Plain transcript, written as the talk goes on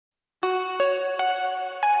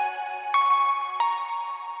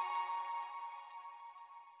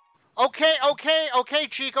Okay,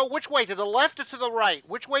 Chico. Which way? To the left or to the right?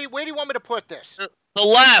 Which way? Where do you want me to put this? The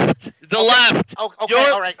left. The left. Okay.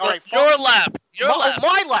 Your, all right. Your left. Your left.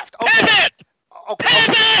 My left. Okay. Pivot. Okay.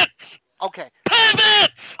 Pivot. Okay.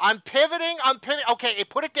 Pivot. I'm pivoting. Okay,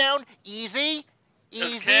 put it down. Easy.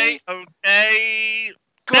 Okay. Good.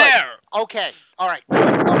 There. Okay. All right.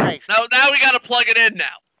 Good. Okay. Now we got to plug it in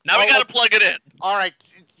now. We got to plug it in. All right.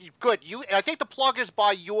 Good. I think the plug is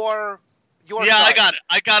by your Yeah, side.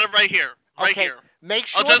 I got it right here. Right here. Make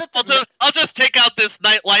sure I'll just take out this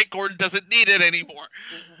nightlight. Gordon doesn't need it anymore.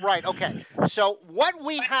 Right. Okay. So what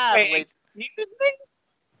we have.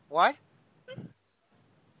 What?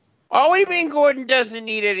 Oh, what do you mean Gordon doesn't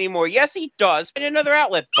need it anymore? Yes, he does. Find another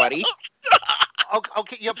outlet, buddy.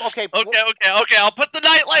 Okay. Yep. Okay. Okay. I'll put the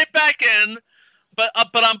nightlight back in, but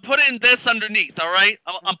I'm putting this underneath. All right.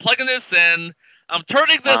 I'm plugging this in. I'm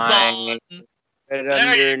turning this on.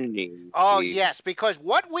 Underneath. Oh yes, because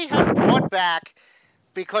what we have brought back,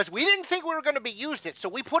 because we didn't think we were going to be used it, so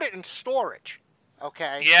we put it in storage.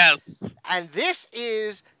 Okay. Yes. And this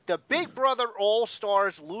is the Big Brother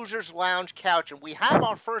All-Stars Losers Lounge couch, and we have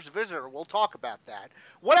our first visitor. We'll talk about that.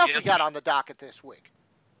 What else we got on the docket this week?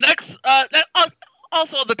 Next,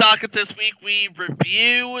 also on the docket this week, we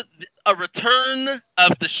review a return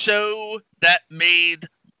of the show that made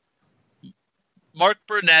Mark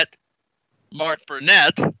Burnett.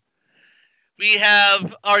 We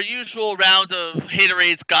have our usual round of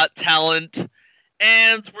Haterades Got Talent,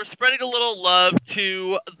 and we're spreading a little love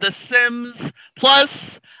to The Sims.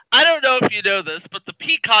 Plus, I don't know if you know this, but the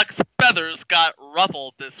Peacock's feathers got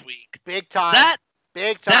ruffled this week. Big time.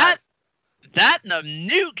 Big time. That and a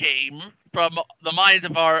new game from the mind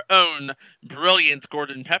of our own brilliant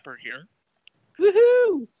Gordon Pepper here.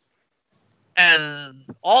 Woohoo! And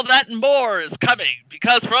all that and more is coming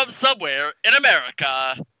because from somewhere in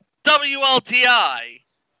America, WLTI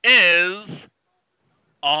is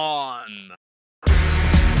on.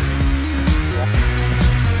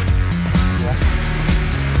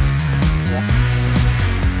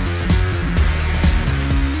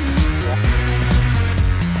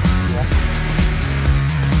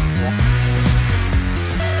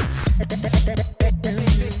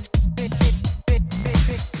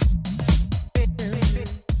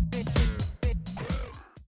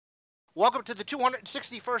 Welcome to the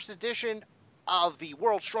 261st edition of the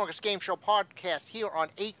World's Strongest Game Show podcast here on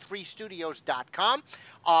 83studios.com.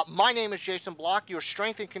 My name is Jason Block, your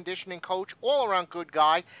strength and conditioning coach, all-around good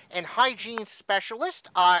guy, and hygiene specialist.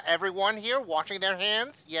 Everyone here washing their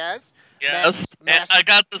hands, yes? Yes, and I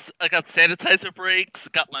got sanitizer breaks,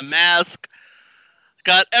 got my mask,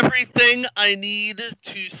 got everything I need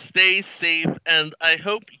to stay safe, and I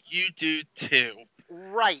hope you do too.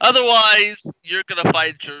 Right. Otherwise, you're going to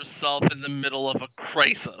find yourself in the middle of a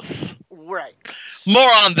crisis. Right. More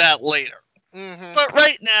on that later. Mm-hmm. But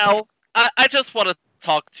right now, I just want to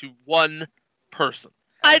talk to one person.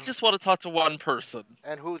 And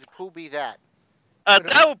who be that?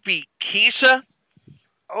 That would be Keisha.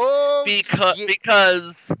 Oh,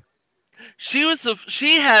 because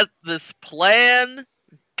she had this plan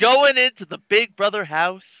going into the Big Brother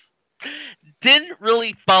house, didn't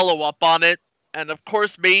really follow up on it, and of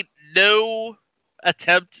course made no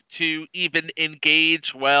attempt to even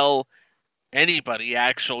engage, anybody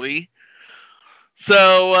actually.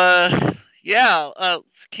 So,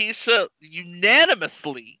 Keisha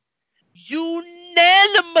unanimously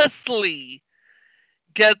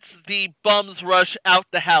gets the bums rush out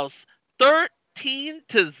the house.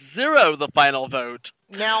 13-0 the final vote.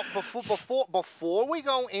 Now, before we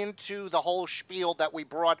go into the whole spiel that we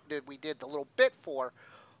did the little bit for,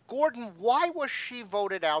 Gordon, why was she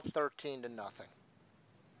voted out 13-0?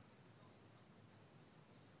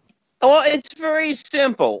 Well, it's very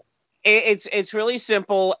simple. It's really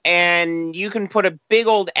simple, and you can put a big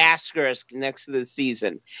old asterisk next to the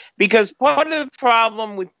season. Because part of the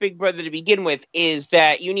problem with Big Brother to begin with is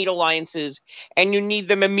that you need alliances, and you need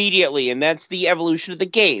them immediately, and that's the evolution of the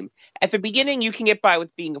game. At the beginning, you can get by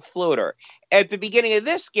with being a floater. At the beginning of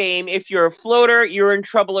this game, if you're a floater, you're in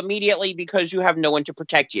trouble immediately because you have no one to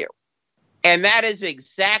protect you. And that is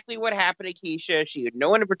exactly what happened to Keisha. She had no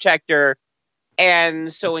one to protect her.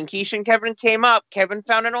 And so when Keisha and Kevin came up, Kevin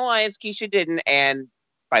found an alliance, Keisha didn't, and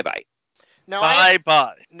bye-bye.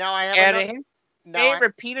 Bye-bye. Now I have it may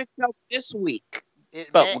repeat itself this week,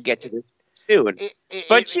 but we'll get to this soon.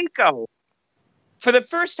 Chico, for the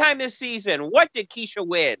first time this season, what did Keisha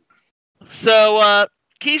win? So,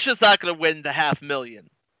 Keisha's not going to win the $500,000,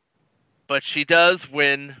 but she does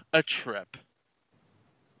win a trip.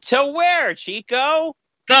 To where, Chico?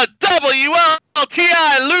 The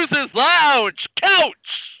WLTI Losers Lounge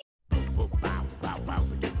couch!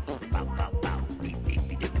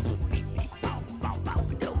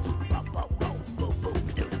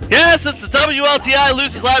 Yes, it's the WLTI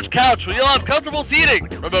Losers Lounge couch where you'll have comfortable seating,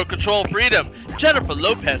 remote control freedom, Jennifer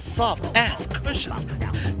Lopez soft ass cushions,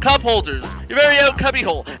 cup holders, your very own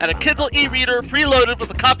cubbyhole, and a Kindle e-reader preloaded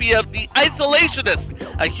with a copy of The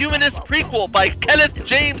Isolationist, a humanist prequel by Kenneth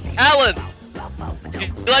James Allen.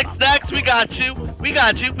 You like snacks? We got you. We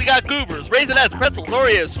got you. We got goobers, raisinets, pretzels,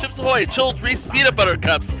 Oreos, Chips Ahoy, chilled Reese peanut butter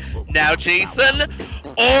cups. Now, Jason,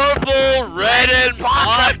 Orville Red and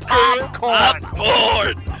Popcorn on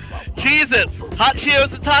board. Cheez-Its, Hot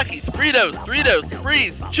Cheetos and Takis, Fritos, Doritos,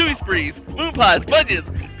 Sprees, Chewy Sprees, Moon Pies, Bunions,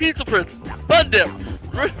 Pizza Prints, Bun Dip,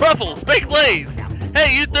 Ruffles, Baked Lays.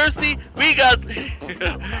 Hey, you thirsty? We got...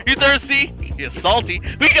 You thirsty? You salty?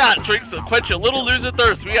 We got drinks to quench your little loser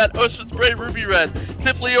thirst. We got Ocean Spray Ruby Red,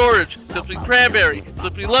 Simply Orange, Simply Cranberry,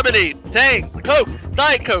 Simply Lemonade, Tang, Coke,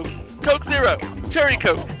 Diet Coke, Coke Zero, Cherry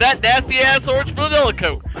Coke, that nasty-ass orange vanilla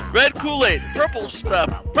Coke, Red Kool-Aid, Purple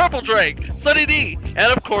Stuff, Purple Drink, Sunny D,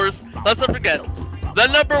 and of course, let's not forget, the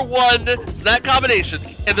 #1 snack combination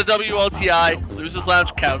in the WLTI Losers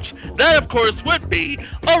Lounge couch. That, of course, would be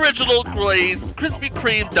Original Glazed Krispy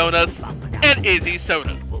Kreme Donuts and Izzy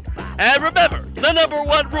Soda. And remember, the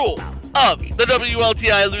 #1 rule of the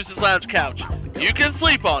WLTI Losers Lounge couch. You can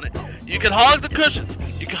sleep on it, you can hog the cushions,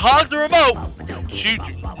 you can hog the remote, but you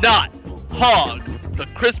do not hog the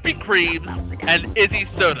Krispy Kremes and Izzy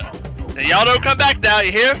Soda. Now y'all don't come back now,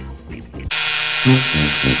 you hear?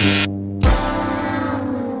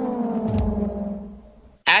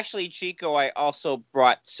 Actually, Chico, I also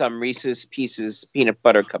brought some Reese's Pieces peanut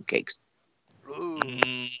butter cupcakes. Ooh.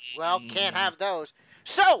 Well, can't have those.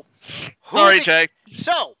 So, Sorry, Jay.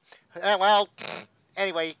 So,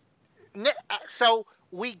 anyway, so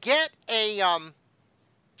we get a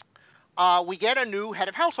new head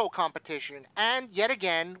of household competition, and yet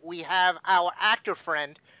again we have our actor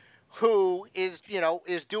friend who is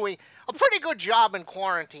doing a pretty good job in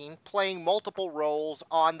quarantine, playing multiple roles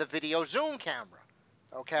on the video Zoom camera.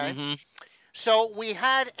 Okay, so we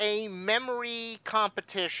had a memory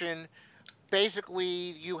competition. Basically,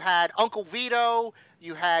 you had Uncle Vito,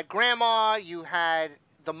 you had Grandma, you had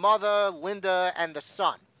the mother, Linda, and the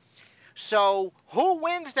son. So, who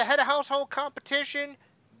wins the head of household competition?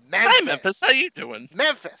 Memphis. Hi, Memphis. How you doing?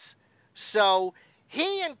 Memphis. So,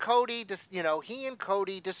 he and Cody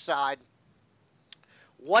decide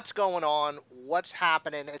what's going on, what's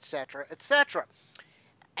happening, etc., etc.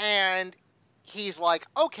 And he's like,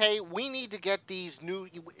 okay, we need to get these new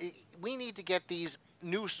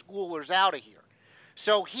schoolers out of here.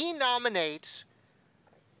 So he nominates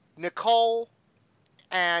Nicole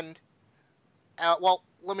and,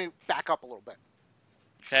 let me back up a little bit.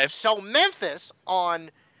 Okay. So Memphis,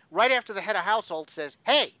 right after the head of household, says,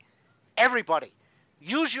 hey, everybody,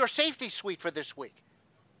 use your safety suite for this week.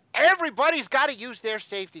 Everybody's got to use their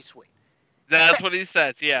safety suite. That's what he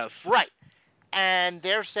says, yes. Right. And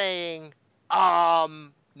they're saying, no,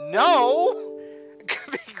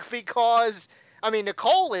 because,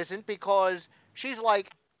 Nicole isn't, because she's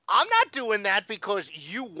like, I'm not doing that because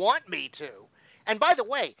you want me to. And by the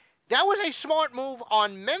way, that was a smart move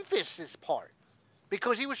on Memphis's part,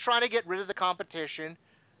 because he was trying to get rid of the competition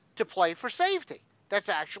to play for safety. That's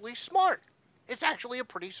actually smart. It's actually a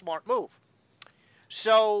pretty smart move.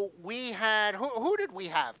 So we had, who did we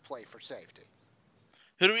have play for safety?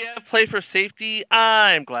 Who do we have play for safety?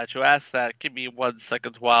 I'm glad you asked that. Give me 1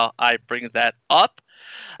 second while I bring that up.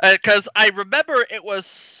 Because I remember it was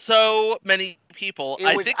so many people.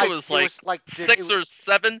 I think it was like 6 or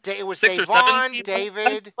 7. It was 6 or 7 people.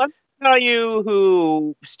 David. Let me tell you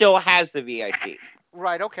who still has the VIP.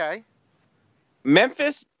 Right, okay.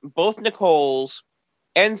 Memphis, both Nicoles,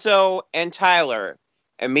 Enzo, and Tyler.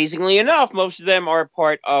 Amazingly enough, most of them are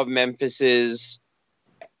part of Memphis's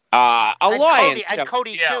alliance. And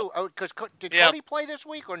Cody too. Because did Cody play this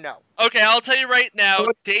week or no? Okay, I'll tell you right now.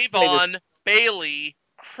 Davon, Bailey,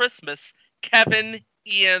 Christmas, Kevin,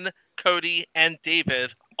 Ian, Cody, and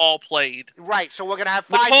David all played. Right, so we're going to have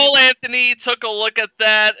 5. Nicole Anthony took a look at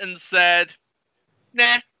that and said,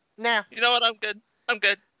 nah. You know what? I'm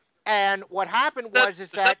good. And what happened was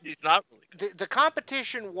that not really good. The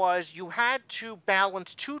competition was you had to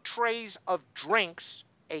balance 2 trays of drinks,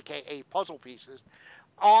 a.k.a. puzzle pieces,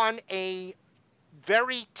 on a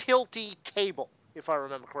very tilty table, if I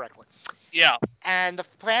remember correctly. Yeah. And the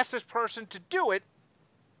fastest person to do it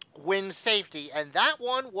wins safety, and that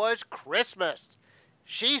one was Christmas.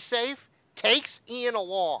 She's safe, takes Ian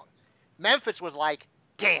along. Memphis was like,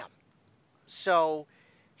 damn. So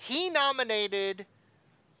he nominated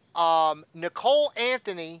Nicole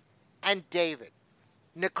Anthony and David.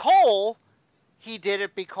 Nicole, he did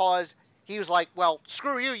it because he was like, well,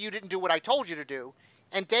 screw you, you didn't do what I told you to do.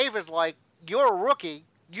 And David's like, you're a rookie,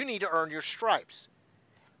 You need to earn your stripes.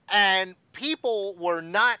 And people were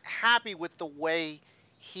not happy with the way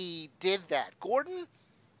he did that. Gordon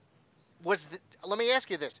let me ask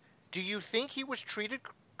you this. Do you think he was treated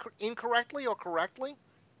incorrectly or correctly?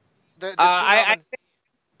 The two I think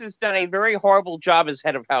he's done a very horrible job as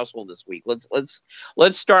head of household this week.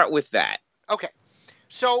 Let's start with that. Okay.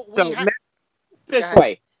 So we have this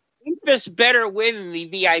way. Memphis better win the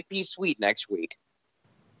VIP suite next week.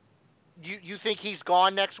 You think he's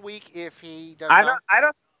gone next week if he does I not?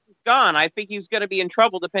 don't think he's gone. I think he's going to be in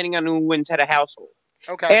trouble depending on who wins head of household.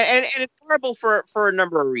 Okay. And it's horrible for a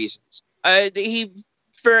number of reasons. A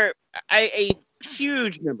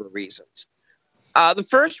huge number of reasons. The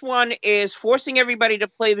first one is forcing everybody to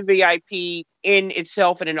play the VIP in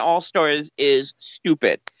itself and in All-Stars is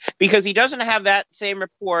stupid because he doesn't have that same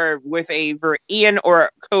rapport with either Ian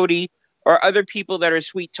or Cody or other people that are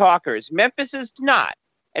sweet talkers. Memphis is not.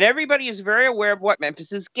 And everybody is very aware of what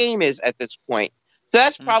Memphis's game is at this point. So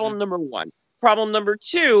that's problem number one. Problem number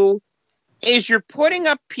two is you're putting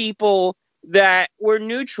up people that were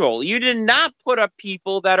neutral. You did not put up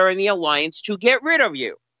people that are in the alliance to get rid of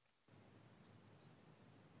you.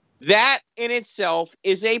 That in itself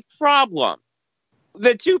is a problem.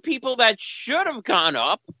 The two people that should have gone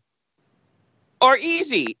up are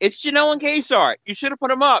easy. It's Janelle and Kesar. You should have put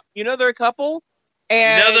them up. You know they're a couple.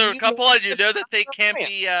 And you know they're a couple, and you know that they can't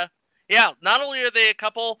be... not only are they a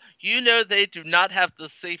couple, you know they do not have the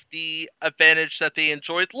safety advantage that they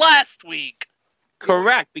enjoyed last week.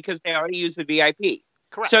 Correct, because they already used the VIP.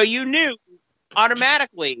 Correct. So you knew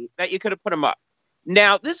automatically that you could have put them up.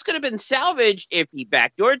 Now, this could have been salvaged if he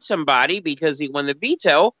backdoored somebody because he won the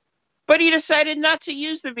veto, but he decided not to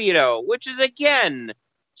use the veto, which is, again,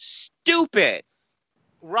 stupid.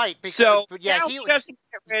 Right. Because, so now he doesn't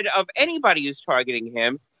get rid of anybody who's targeting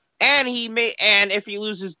him, and if he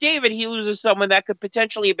loses David, he loses someone that could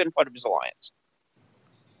potentially have been part of his alliance.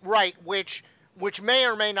 Right, which may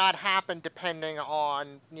or may not happen depending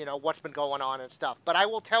on, what's been going on and stuff. But I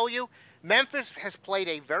will tell you, Memphis has played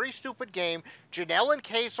a very stupid game. Janelle and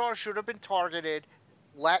Kesar should have been targeted.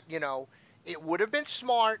 It would have been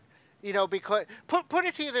smart, because put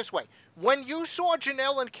it to you this way. When you saw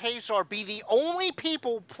Janelle and Kesar be the only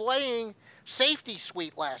people playing Safety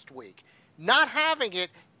Suite last week, not having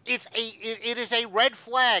it, it is a red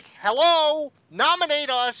flag. Hello, nominate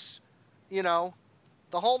us,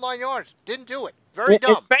 the whole 9 yards. Didn't do it. Very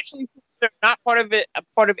dumb. Especially since they're not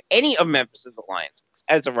part of any of Memphis's alliances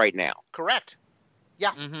as of right now. Correct.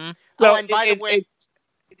 Yeah. Mm-hmm. So, and by the way,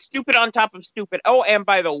 it's stupid on top of stupid. Oh, and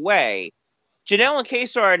by the way, Janelle and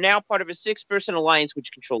Kesar are now part of a 6-person alliance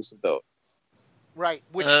which controls the vote. Right.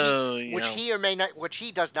 Which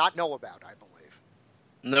he does not know about, I believe.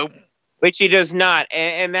 Nope. Which he does not,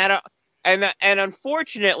 and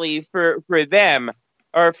unfortunately for them.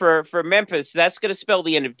 Or for Memphis, that's going to spell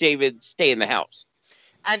the end of David's stay in the house.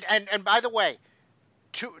 And by the way,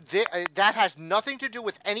 that has nothing to do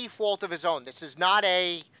with any fault of his own. This is not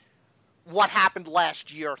a what happened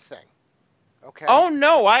last year thing. Okay. Oh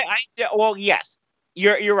no, well yes,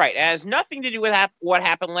 you're right. It has nothing to do with what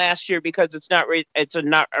happened last year because it's not a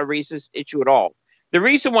racist issue at all. The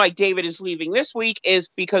reason why David is leaving this week is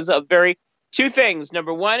because of two things.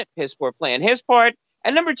 Number one, piss poor play on his part.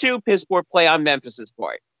 And number two, piss poor play on Memphis's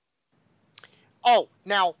part. Oh,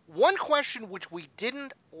 now, one question which we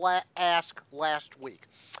didn't ask last week,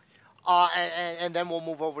 and then we'll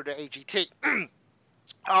move over to AGT.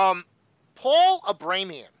 Paul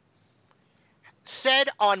Abramian said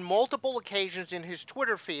on multiple occasions in his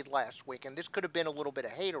Twitter feed last week, and this could have been a little bit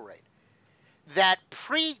of haterade, that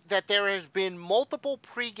there has been multiple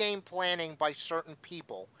pregame planning by certain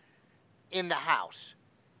people in the house.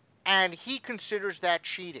 And he considers that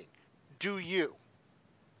cheating. Do you?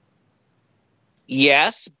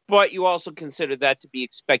 Yes, but you also consider that to be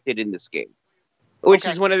expected in this game. Which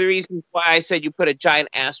is one of the reasons why I said you put a giant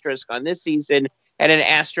asterisk on this season and an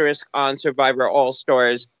asterisk on Survivor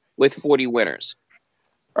All-Stars with 40 winners.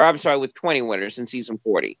 Or I'm sorry, with 20 winners in season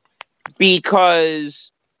 40.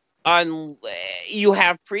 Because you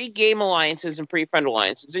have pre-game alliances and pre-friend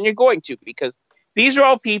alliances, and you're going to, because these are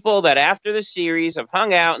all people that after the series have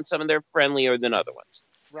hung out, and some of them are friendlier than other ones.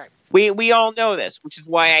 Right. We all know this, which is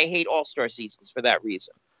why I hate All-Star seasons for that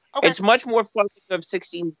reason. Okay. It's much more fun to have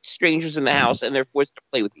 16 strangers in the house, and they're forced to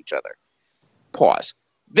play with each other. Pause.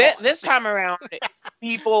 This time around,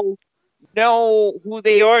 people know who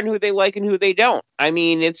they are and who they like and who they don't. I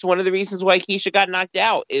mean, it's one of the reasons why Keisha got knocked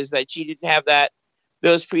out, is that she didn't have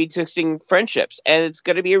those pre-existing friendships. And it's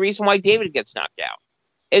going to be a reason why David gets knocked out.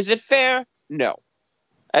 Is it fair? No.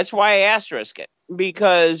 That's why I asterisk it,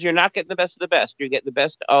 because you're not getting the best of the best. You're getting the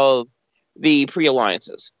best of the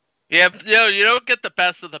pre-alliances. Yeah, you don't get the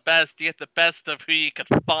best of the best. You get the best of who you can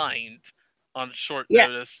find on short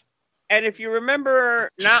notice. And if you remember,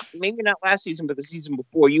 maybe not last season, but the season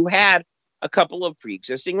before, you had a couple of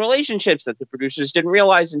pre-existing relationships that the producers didn't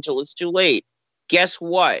realize until it's too late. Guess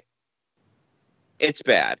what? It's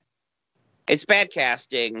bad. It's bad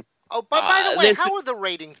casting. Oh, but by the way, how have the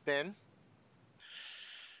ratings been?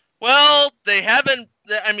 Well, they haven't.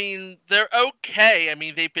 I mean, they're okay. I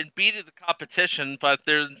mean, they've been beating the competition, but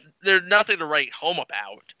they're nothing to write home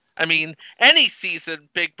about. I mean, any season,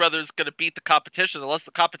 Big Brother's going to beat the competition unless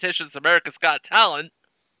the competition's America's Got Talent.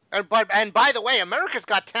 And by the way, America's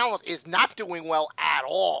Got Talent is not doing well at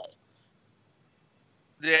all.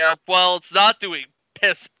 Yeah, well, it's not doing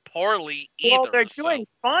piss poorly either. Well, they're doing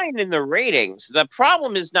fine in the ratings. The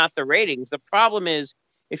problem is not the ratings. The problem is,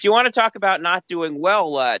 if you want to talk about not doing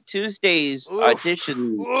well, Tuesday's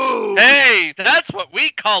audition. Hey, that's what we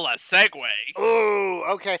call a segue. Ooh,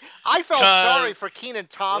 okay. I felt sorry for Kenan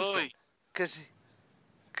Thompson because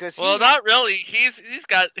well, not really. He's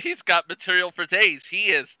got material for days.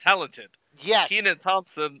 He is talented. Yes. Kenan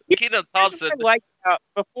Thompson.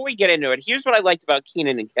 Before we get into it, here's what I liked about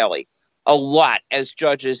Kenan and Kelly a lot as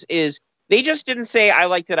judges is they just didn't say I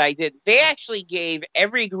liked it, I did. They actually gave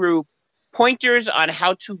every group pointers on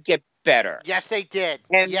how to get better. Yes, they did.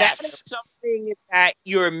 And that is something that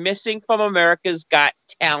you're missing from America's Got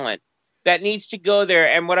Talent that needs to go there.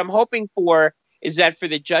 And what I'm hoping for is that for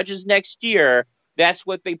the judges next year, that's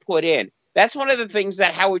what they put in. That's one of the things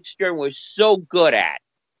that Howard Stern was so good at,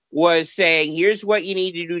 was saying, here's what you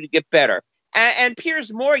need to do to get better. And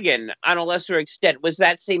Piers Morgan, on a lesser extent, was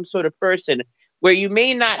that same sort of person where you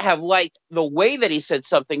may not have liked the way that he said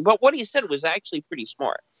something, but what he said was actually pretty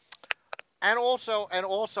smart. And also,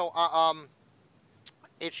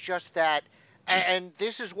 it's just that, and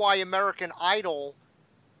this is why American Idol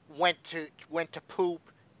went to poop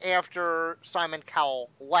after Simon Cowell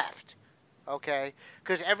left, okay?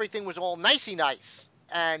 Because everything was all nicey nice,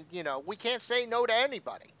 and we can't say no to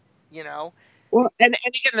anybody, Well, and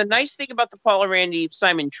again, the nice thing about the Paula Randy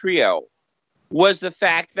Simon trio was the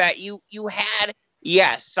fact that you had,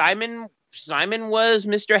 yes, Simon was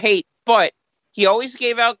Mr. Hate, but he always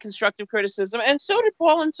gave out constructive criticism, and so did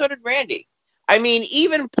Paul, and so did Randy. I mean,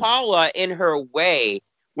 even Paula, in her way,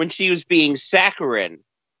 when she was being saccharine,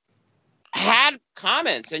 had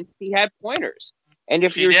comments, and she had pointers. And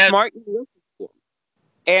if you're smart, you listen to them.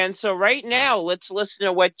 And so right now, let's listen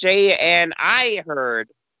to what Jay and I heard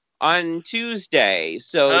on Tuesday.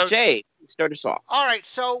 So, Jay, start us off. All right,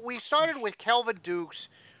 so we started with Kelvin Dukes,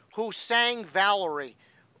 who sang Valerie.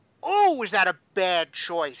 Oh, was that a bad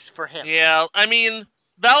choice for him? Yeah, I mean,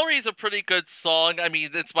 Valerie's a pretty good song. I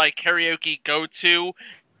mean, it's my karaoke go-to.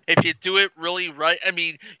 If you do it really right, I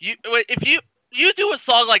mean, if you do a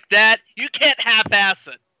song like that, you can't half-ass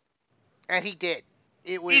it. And he did.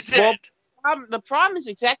 He did. Well, the problem is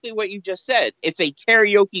exactly what you just said. It's a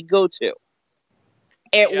karaoke go-to.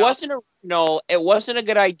 It wasn't original. It wasn't a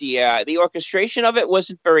good idea. The orchestration of it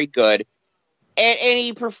wasn't very good. And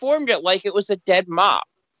he performed it like it was a dead mop.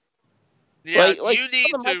 Yeah, like you need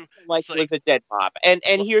to like it was a dead mop. And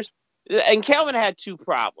Calvin had two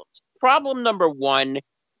problems. Problem number one,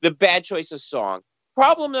 the bad choice of song.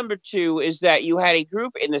 Problem number two is that you had a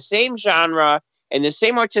group in the same genre and the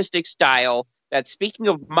same artistic style that, speaking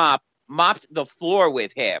of mopped the floor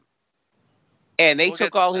with him. And they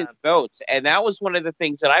took all his votes. And that was one of the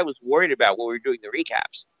things that I was worried about when we were doing the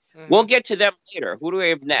recaps. Mm-hmm. We'll get to them later. Who do we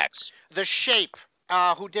have next? The Shape,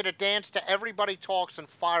 who did a dance to Everybody Talks and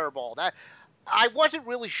Fireball. That I wasn't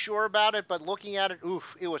really sure about it, but looking at it,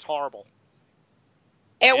 oof, it was horrible.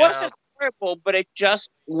 It wasn't horrible, but it just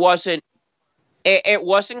wasn't. It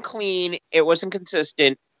wasn't clean. It wasn't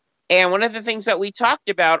consistent. And one of the things that we talked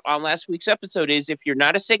about on last week's episode is if you're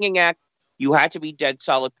not a singing act, you had to be dead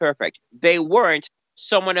solid perfect. They weren't.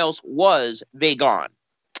 Someone else was. They gone.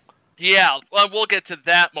 Yeah, well, we'll get to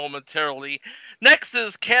that momentarily. Next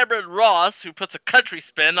is Cameron Ross, who puts a country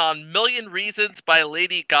spin on Million Reasons by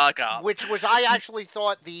Lady Gaga. Which was, I actually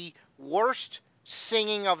thought, the worst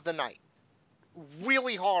singing of the night.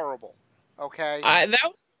 Really horrible. Okay? That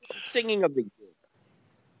was singing of the year.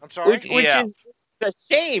 I'm sorry? Which is a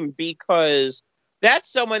shame because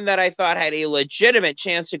that's someone that I thought had a legitimate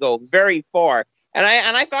chance to go very far. And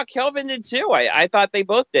I thought Kelvin did too. I thought they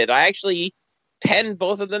both did. I actually penned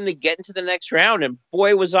both of them to get into the next round, and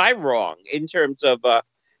boy, was I wrong in terms of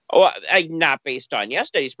not based on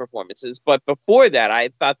yesterday's performances, but before that, I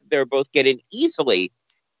thought that they were both getting easily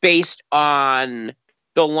based on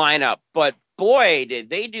the lineup. But boy, did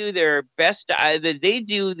they do their best. Did they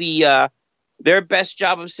do the their best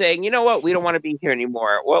job of saying, you know what, we don't want to be here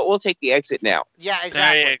anymore. We'll take the exit now. Yeah,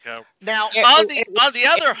 exactly. There you go. Now, On the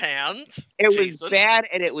other hand, it was Jason, bad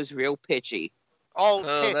and it was real pitchy.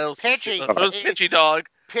 that was pitchy. That was pitchy, dog.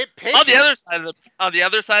 Pitchy. On the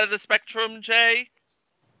other side of the spectrum, Jay,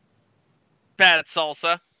 bad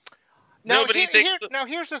salsa. Now,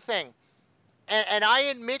 here's the thing, and I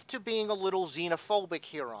admit to being a little xenophobic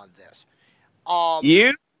here on this.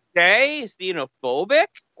 You say xenophobic?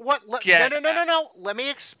 What? No. Let me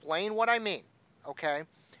explain what I mean. Okay.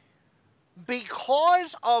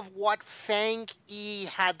 Because of what Fang Yi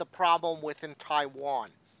had the problem with in Taiwan,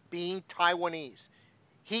 being Taiwanese,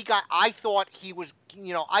 I thought he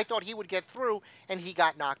would get through, and he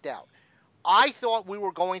got knocked out. I thought we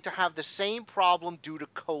were going to have the same problem due to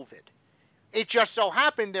COVID. It just so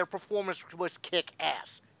happened their performance was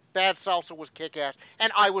kick-ass. Bad Salsa was kick-ass,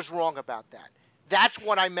 and I was wrong about that. That's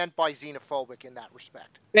what I meant by xenophobic in that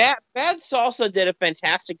respect. Bad Salsa did a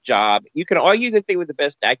fantastic job. You can argue that they were the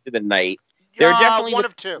best act of the night. They're definitely one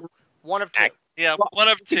of two. Yeah, one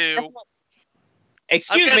of two.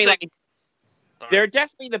 Excuse me. They're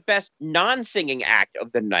definitely the best non-singing act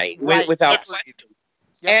of the night, right. Without question.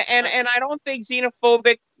 Yep. And I don't think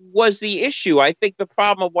xenophobic was the issue. I think the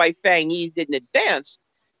problem of why Fang Yi didn't advance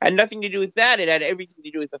had nothing to do with that. It had everything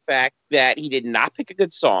to do with the fact that he did not pick a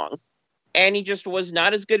good song, and he just was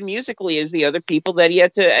not as good musically as the other people that he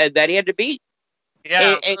had to beat.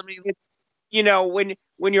 Yeah,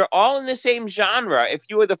 when you're all in the same genre, if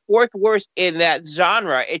you were the fourth worst in that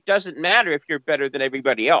genre, it doesn't matter if you're better than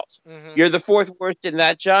everybody else. Mm-hmm. You're the fourth worst in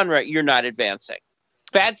that genre, you're not advancing.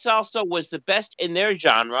 Bad Salsa was the best in their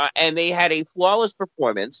genre, and they had a flawless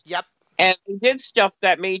performance. Yep. And they did stuff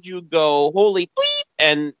that made you go, holy bleep,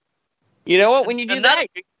 and you know what? When you do that,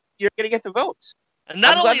 you're going to get the votes. And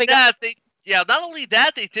not only that,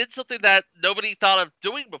 they did something that nobody thought of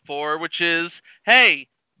doing before, which is, hey,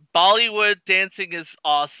 Bollywood dancing is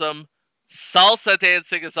awesome. Salsa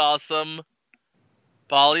dancing is awesome.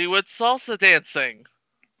 Bollywood salsa dancing.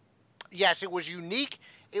 Yes, it was unique.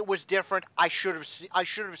 It was different. I should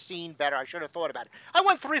have seen better. I should have thought about it. I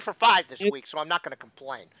went 3 for 5 this week, so I'm not going to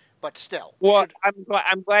complain. But still. Well,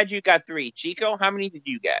 I'm glad you got 3. Chico, how many did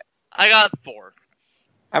you get? I got 4.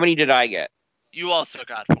 How many did I get? You also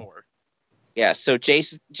got 4. Yeah, so Jay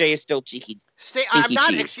is still cheeky. I'm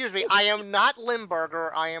not. Cheese. Excuse me. I am not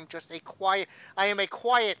Limburger. I am just a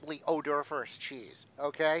quietly odoriferous cheese.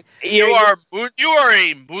 Okay. You are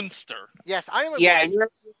a Munster. Yes, I am.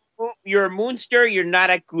 You're a Munster. You're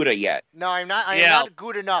not at Gouda yet. No, I'm not. I am not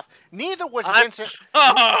good enough. Neither was Vincent.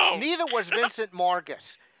 Neither was Vincent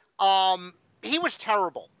Margus. He was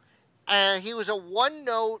terrible, and he was a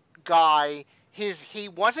one-note guy. He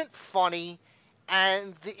wasn't funny,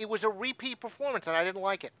 and it was a repeat performance, and I didn't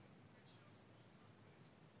like it.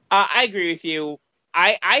 I agree with you.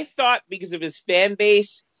 I thought because of his fan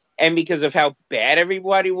base and because of how bad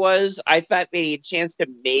everybody was, I thought they had a chance to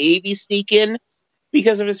maybe sneak in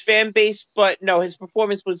because of his fan base. But no, his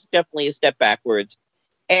performance was definitely a step backwards.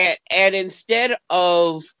 And instead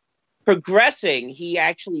of progressing, he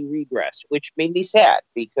actually regressed, which made me sad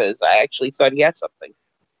because I actually thought he had something.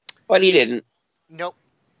 But he didn't. Nope.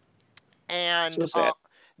 And so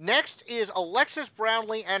next is Alexis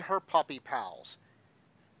Brownlee and her puppy pals.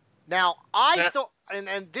 Now, I thought,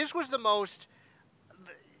 and this was the most,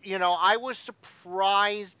 I was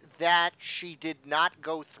surprised that she did not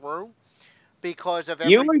go through because of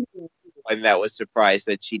You were the one that was surprised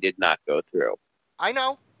that she did not go through. I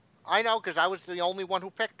know, because I was the only one who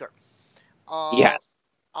picked her. Yes.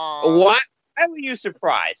 Why were you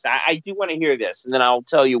surprised? I do want to hear this, and then I'll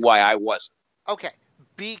tell you why I wasn't. Okay,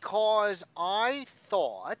 because I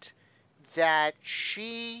thought that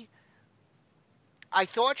she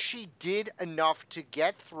did enough to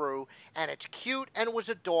get through, and it's cute, and it was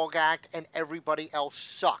a dog act, and everybody else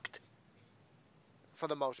sucked, for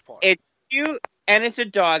the most part. It's cute, and it's a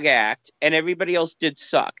dog act, and everybody else did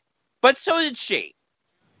suck. But so did she.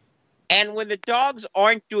 And when the dogs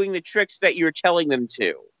aren't doing the tricks that you're telling them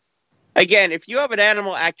to, again, if you have an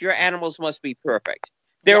animal act, your animals must be perfect.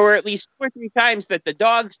 There were at least 2 or 3 times that the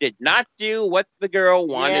dogs did not do what the girl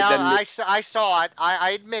wanted them to do. I saw it.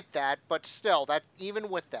 I admit that, but still, that even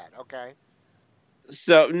with that, okay.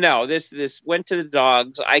 So no, this went to the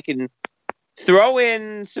dogs. I can throw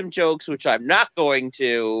in some jokes, which I'm not going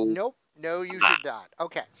to. Nope. No, you should not.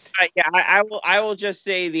 Okay. I will just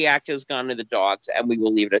say the act has gone to the dogs, and we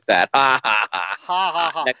will leave it at that. Ha ha ha. Ha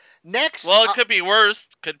ha ha. Next, Well, it could be worse.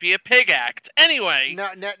 Could be a pig act. Anyway,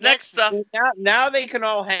 next up. Now they can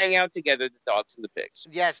all hang out together, the dogs and the pigs.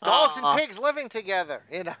 Yes, dogs and pigs living together.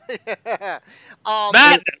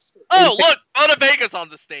 Madness. Oh, look, Mona Vega's on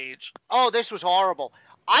the stage. Oh, this was horrible.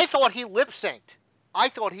 I thought he lip synced.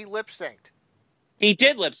 He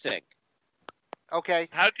did lip sync. Okay.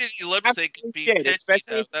 How could you lip sync and be pitchy,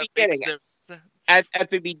 especially at the beginning? Makes no sense. At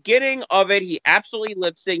the beginning of it, he absolutely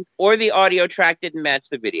lip synced, or the audio track didn't match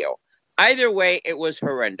the video. Either way, it was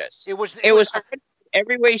horrendous. It was horrendous in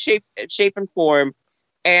every way, shape, and form.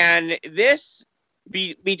 And this,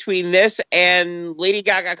 between this and Lady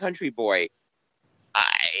Gaga Country Boy,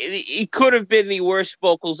 it could have been the worst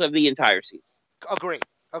vocals of the entire season.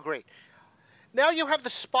 Agreed. Now you have the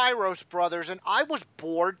Spiros brothers, and I was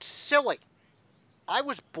bored silly.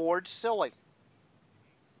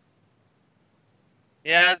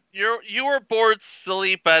 Yeah, you were bored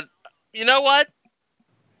silly, but you know what?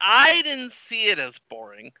 I didn't see it as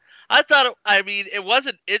boring. I thought, it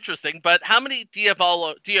wasn't interesting, but how many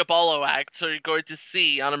Diabolo acts are you going to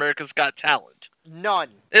see on America's Got Talent? None.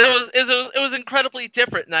 It was incredibly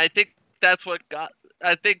different, and I think that's what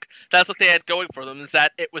they had going for them, is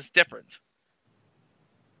that it was different.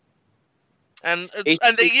 And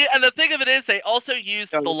the thing of it is, they also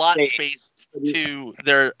used the lot space to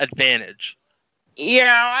their advantage.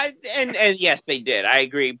 Yeah, and yes, they did. I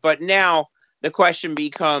agree. But now the question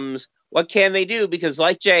becomes, what can they do? Because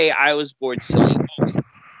like Jay, I was bored silly.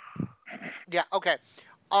 Yeah, okay.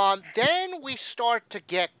 Then we start to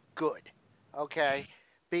get good, okay?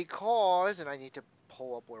 Because, and I need to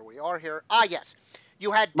pull up where we are here. Yes.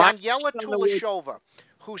 You had Daniela Tulashova,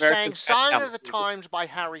 who sang Sign of the Times by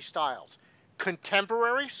Harry Styles.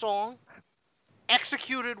 Contemporary song,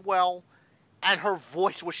 executed well, and her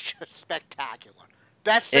voice was just spectacular.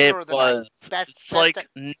 Best singer of the night.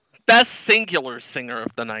 Best singular singer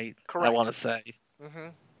of the night. Correct. I want to say.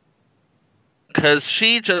 Because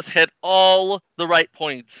she just hit all the right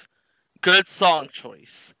points. Good song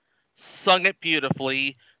choice. Sung it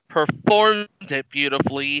beautifully. Performed it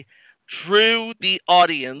beautifully. Drew the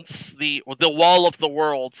audience, the wall of the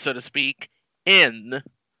world, so to speak, in.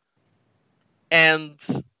 And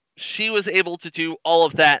she was able to do all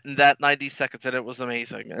of that in that 90 seconds, and it was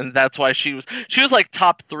amazing. And that's why she was like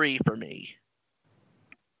top 3 for me.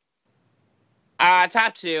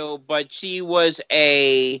 Top 2, but she was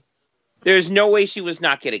there's no way she was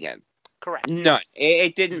not getting in. Correct. None.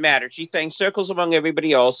 It didn't matter. She sang circles among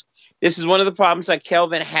everybody else. This is one of the problems that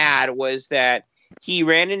Kelvin had, was that he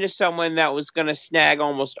ran into someone that was going to snag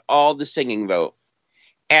almost all the singing vote.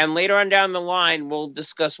 And later on down the line, we'll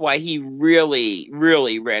discuss why he really,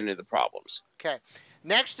 really ran into problems. Okay.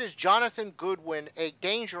 Next is Jonathan Goodwin, a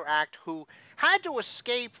danger act who had to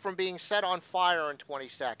escape from being set on fire in 20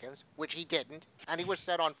 seconds, which he didn't, and he was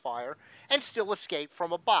set on fire, and still escaped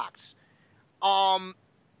from a box. Dad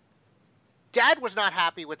was not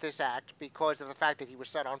happy with this act because of the fact that he was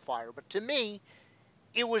set on fire, but to me,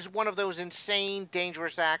 it was one of those insane,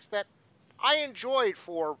 dangerous acts that I enjoyed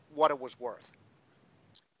for what it was worth.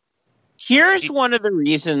 Here's one of the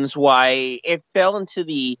reasons why it fell into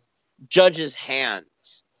the judge's hands.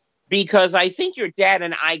 Because I think your dad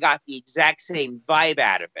and I got the exact same vibe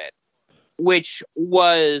out of it. Which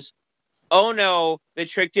was, oh no, the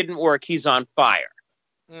trick didn't work, he's on fire.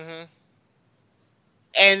 Mm-hmm.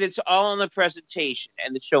 And it's all in the presentation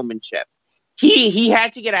and the showmanship. He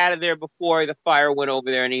had to get out of there before the fire went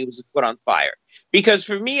over there and he was put on fire. Because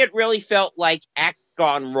for me, it really felt like act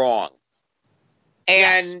gone wrong.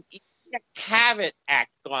 And you can't have it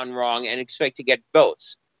act gone wrong and expect to get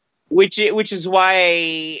votes. Which is why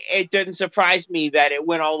it didn't surprise me that it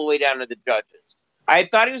went all the way down to the judges. I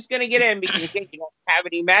thought he was going to get in because, again, you don't have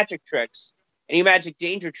any magic tricks, any magic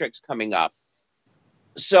danger tricks coming up.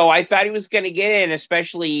 So I thought he was going to get in,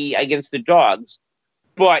 especially against the dogs.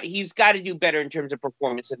 But he's got to do better in terms of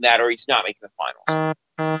performance than that, or he's not making the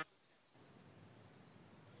finals.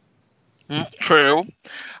 True.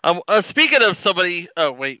 Speaking of somebody,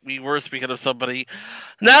 we were speaking of somebody.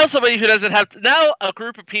 Now somebody who doesn't have to, now a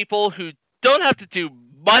group of people who don't have to do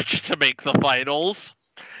much to make the finals.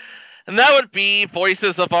 And that would be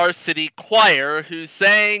Voices of Our City Choir, who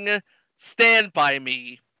sang Stand By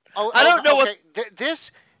Me. I don't know what...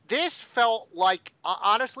 This felt like,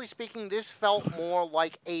 honestly speaking, this felt more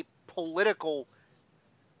like a political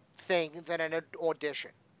thing than an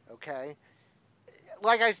audition, okay?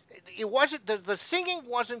 It wasn't, the singing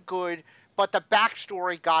wasn't good, but the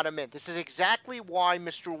backstory got him in. This is exactly why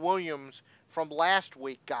Mr. Williams from last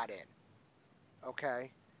week got in,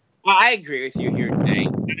 okay? Well, I agree with you here today.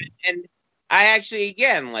 And I actually,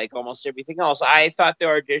 again, like almost everything else, I thought the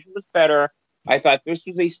audition was better. I thought this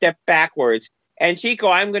was a step backwards. And Chico,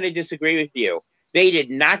 I'm going to disagree with you. They did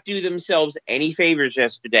not do themselves any favors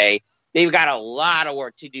yesterday. They've got a lot of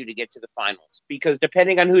work to do to get to the finals because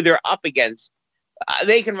depending on who they're up against,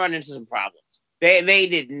 they can run into some problems. They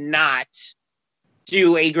did not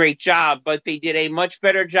do a great job, but they did a much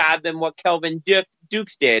better job than what Kelvin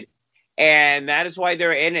Dukes did. And that is why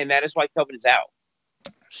they're in, and that is why Kelvin is out.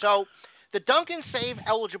 So the Duncan Save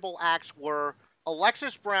eligible acts were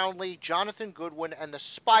Alexis Brownlee, Jonathan Goodwin, and the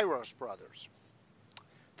Spiros brothers.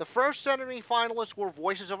 The first semi-finalists were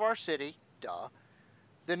Voices of Our City, duh.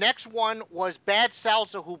 The next one was Bad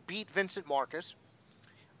Salsa, who beat Vincent Marcus.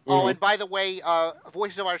 Mm-hmm. Oh, and by the way,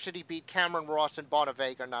 Voices of Our City beat Cameron Ross and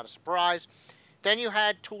Bonavega, not a surprise. Then you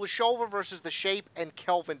had Tulashova versus The Shape and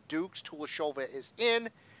Kelvin Dukes. Tulashova is in.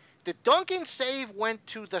 The Duncan Save went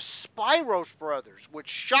to the Spiros brothers, which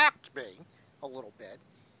shocked me a little bit.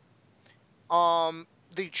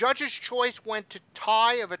 The judge's choice went to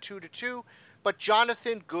tie of a 2-2, but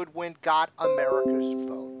Jonathan Goodwin got America's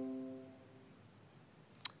vote.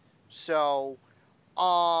 So,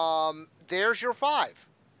 there's your 5.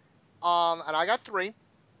 And I got 3.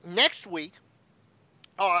 Next week.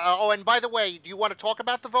 And by the way, do you want to talk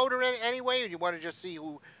about the voter anyway, or do you want to just see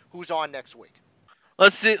who's on next week?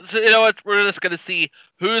 Let's see. So you know what? We're just going to see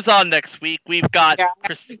who's on next week. We've got. Yeah,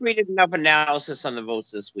 I think we did enough analysis on the votes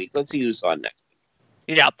this week. Let's see who's on next.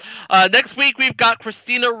 Yeah. Next week we've got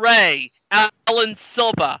Christina Ray, Alan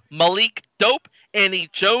Silva, Malik Dope, Annie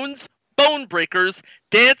Jones, Bonebreakers,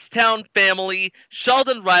 Dancetown Family,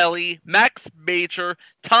 Sheldon Riley, Max Major,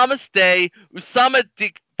 Thomas Day, Usama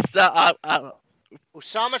Sadiq.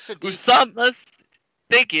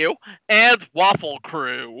 Thank you, and Waffle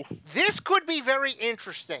Crew. This could be very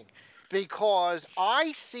interesting because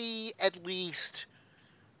I see at least.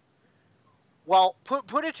 Well,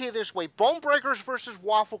 put it to you this way: Bonebreakers versus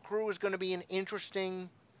Waffle Crew is going to be an interesting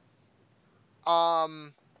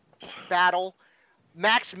battle.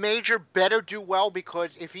 Max Major better do well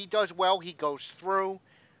because if he does well, he goes through.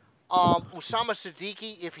 Usama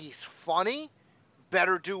Siddiqui, if he's funny,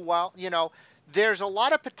 better do well. You know, there's a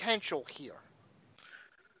lot of potential here.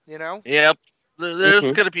 You know? Yep.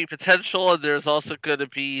 There's going to be potential, and there's also going to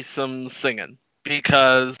be some singing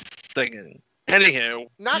because singing. Anywho,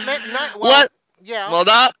 what? Yeah. Well,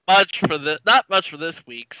 not much for this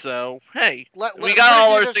week. So hey, we got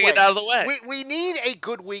all our singing out of the way. We need a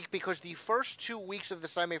good week because the first 2 weeks of the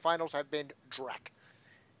semifinals have been dreck,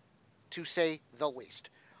 to say the least.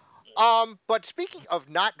 But speaking of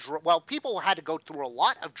not dreck, well, people had to go through a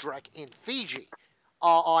lot of dreck in Fiji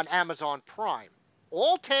on Amazon Prime.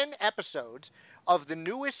 All 10 episodes of the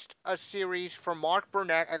newest series from Mark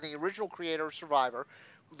Burnett and the original creator of Survivor,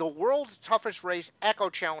 the World's Toughest Race Echo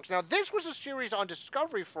Challenge. Now, this was a series on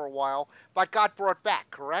Discovery for a while, but got brought back,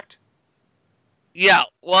 correct? Yeah.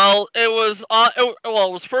 Well, it was on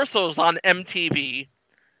MTV.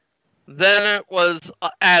 Then it was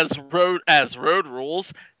as Road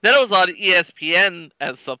Rules. Then it was on ESPN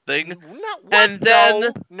as something.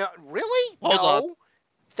 No, really? Hold on.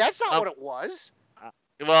 That's not what it was.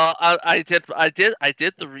 Well, I did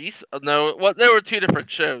the research. No, there were 2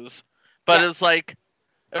 different shows, but yeah. It was like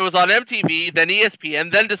it was on MTV, then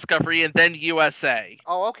ESPN, then Discovery, and then USA.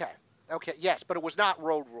 Oh, okay, yes, but it was not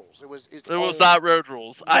Road Rules. It was not Road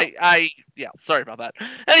Rules. No. Yeah, sorry about that.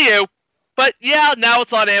 Anywho, but yeah, now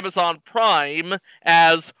it's on Amazon Prime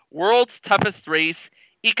as World's Toughest Race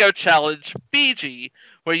Eco Challenge Fiji,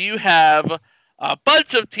 where you have a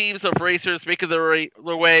bunch of teams of racers making their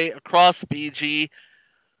way across Fiji.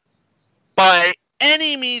 By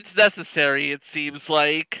any means necessary, it seems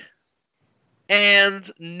like. And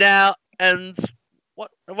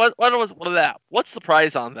what's the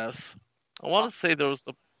prize on this? I want to say there was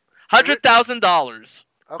the $100,000.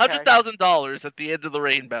 Okay. $100,000 at the end of the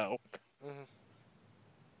rainbow. Mm-hmm.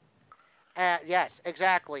 Yes,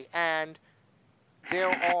 exactly. And there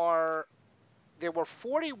were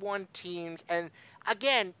 41 teams, and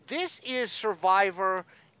again, this is Survivor.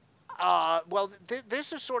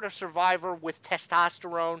 This is sort of Survivor with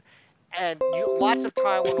testosterone and lots of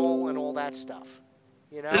Tylenol and all that stuff.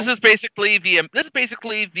 You know, this is basically the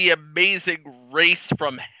Amazing Race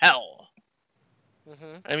from hell.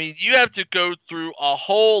 Mm-hmm. I mean, you have to go through a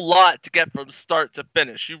whole lot to get from start to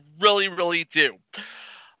finish. You really, really do.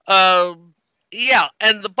 Yeah,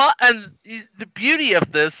 and the beauty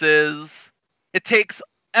of this is it takes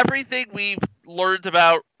everything we've learned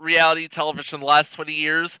about reality television the last 20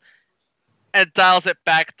 years and dials it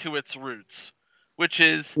back to its roots, which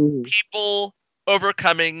is people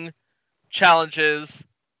overcoming challenges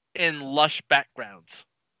in lush backgrounds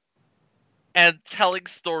and telling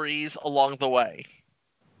stories along the way.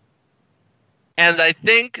 And I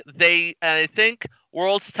think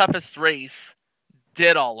World's Toughest Race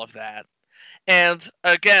did all of that. And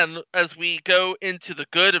again, as we go into the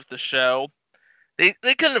good of the show, they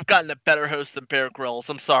couldn't have gotten a better host than Bear Grylls.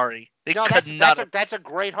 I'm sorry, they No, could not have. that's a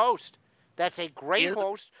great host. That's a He great is.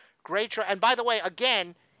 host, great show. And by the way,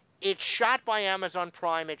 again, it's shot by Amazon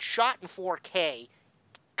Prime. It's shot in 4K.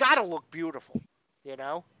 Gotta look beautiful, you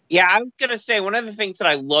know. Yeah, I was gonna say one of the things that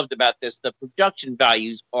I loved about this, the production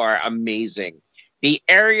values are amazing. The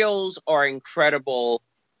aerials are incredible.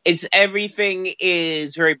 It's everything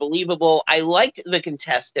is very believable. I liked the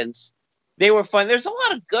contestants. They were fun. There's a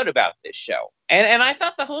lot of good about this show. And I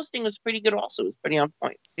thought the hosting was pretty good also. It was pretty on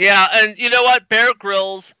point. Yeah, and you know what? Bear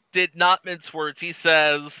Grylls did not mince words. He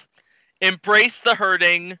says, "Embrace the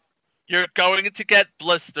hurting. You're going to get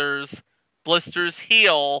blisters. Blisters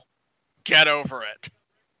heal. Get over it."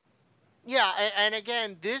 Yeah, and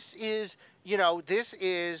again, this is this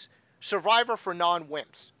is Survivor for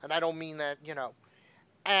non-wimps, and I don't mean that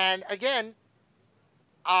And again,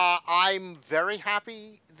 I'm very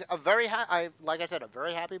happy. Like I said, I'm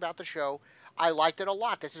very happy about the show. I liked it a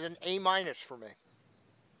lot. This is an A- for me.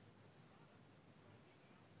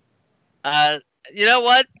 Uh, you know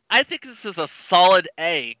what? I think this is a solid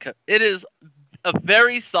A. It is a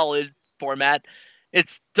very solid format.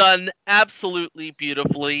 It's done absolutely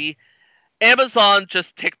beautifully. Amazon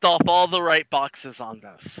just ticked off all the right boxes on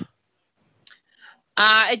this.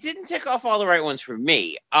 It didn't tick off all the right ones for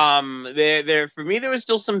me. There for me there was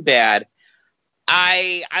still some bad.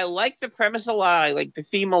 I like the premise a lot. I like the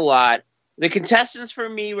theme a lot. The contestants for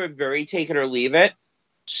me were very take it or leave it.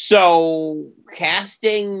 So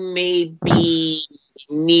casting may be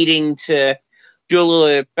needing to do a little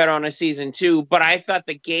bit better on a season 2, but I thought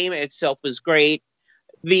the game itself was great.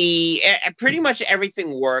 The pretty much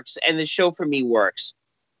everything works, and the show for me works.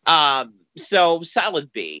 So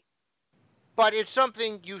solid B. But it's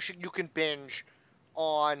something you can binge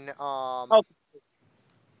on Oh,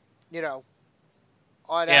 you know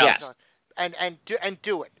on Yeah. Amazon yes. and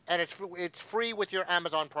do it. And it's free with your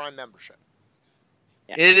Amazon Prime membership.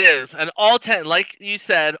 Yeah. It is. And all 10, like you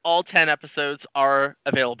said, all 10 episodes are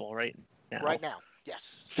available right now. Right now.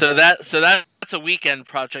 Yes. So that's a weekend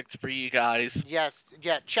project for you guys. Yes.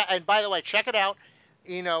 Yeah. And by the way, check it out.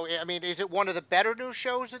 I mean, is it one of the better new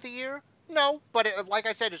shows of the year? No, but like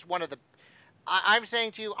I said, it's one of the. I'm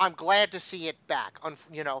saying to you, I'm glad to see it back.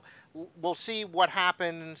 We'll see what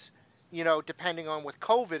happens. Depending on with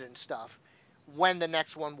COVID and stuff, when the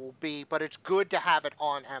next one will be. But it's good to have it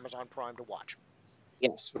on Amazon Prime to watch.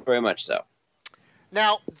 Yes, very much so.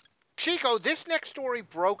 Now, Chico, this next story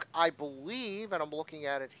broke, I believe, and I'm looking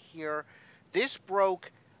at it here. This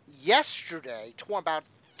broke yesterday, about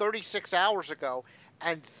 36 hours ago,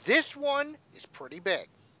 and this one is pretty big.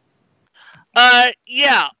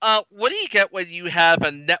 Yeah. What do you get when you have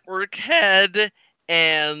a network head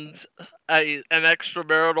and an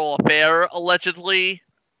extramarital affair, allegedly?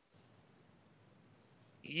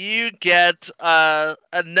 You get a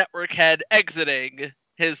network head exiting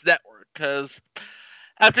his network because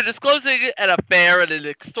after disclosing an affair and an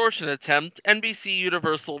extortion attempt, NBC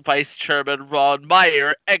Universal Vice Chairman Ron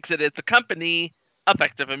Meyer exited the company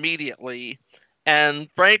effective immediately. And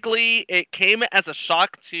frankly, it came as a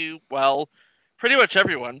shock to, well, pretty much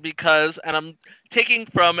everyone because, and I'm taking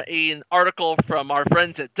from an article from our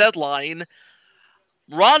friends at Deadline,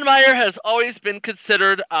 Ron Meyer has always been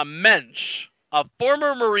considered a mensch, a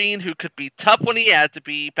former Marine who could be tough when he had to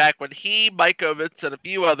be, back when he, Mike Ovitz, and a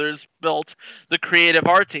few others built the Creative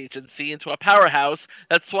Arts Agency into a powerhouse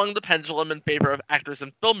that swung the pendulum in favor of actors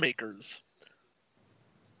and filmmakers.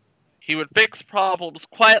 He would fix problems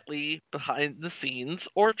quietly behind the scenes,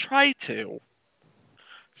 or try to.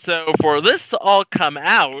 So for this to all come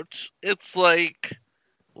out, it's like,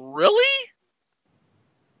 really?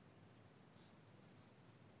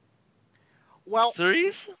 Well,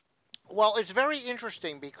 Serious? well, it's very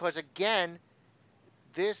interesting because again,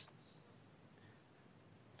 this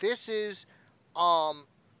this is um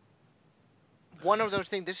one of those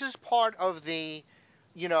things. This is part of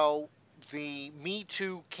you know, the Me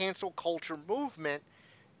Too cancel culture movement.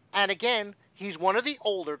 And again, he's one of the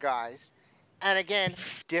older guys. And again,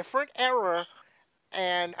 different era.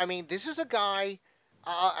 And I mean, this is a guy.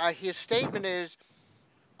 His statement is,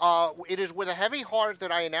 "It is with a heavy heart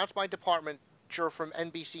that I announce my departure from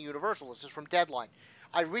NBC Universal." This is from Deadline.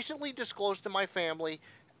 "I recently disclosed to my family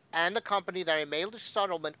and the company that I made a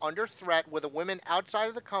settlement under threat with a woman outside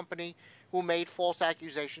of the company who made false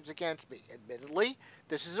accusations against me. Admittedly,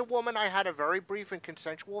 this is a woman I had a very brief and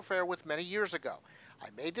consensual affair with many years ago. I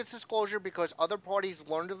made this disclosure because other parties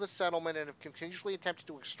learned of the settlement and have continuously attempted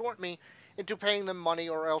to extort me into paying them money,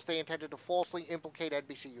 or else they intended to falsely implicate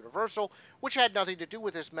NBC Universal, which had nothing to do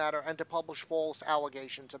with this matter, and to publish false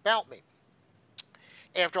allegations about me.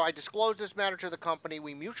 After I disclosed this matter to the company,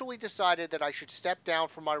 we mutually decided that I should step down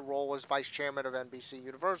from my role as vice chairman of NBC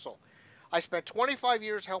Universal. I spent 25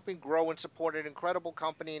 years helping grow and support an incredible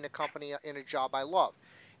company in a job I love.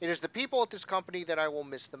 It is the people at this company that I will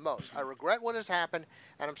miss the most. I regret what has happened,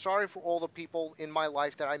 and I'm sorry for all the people in my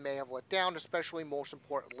life that I may have let down, especially, most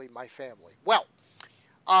importantly, my family. Well,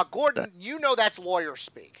 Gordon, you know that's lawyer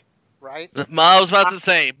speak, right? I was about to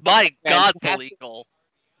say, my God, the Fantastic. legal.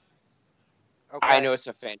 I Okay. know it's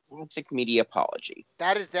a fantastic media apology.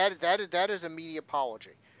 That is a media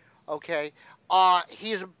apology. Okay.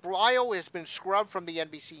 His bio has been scrubbed from the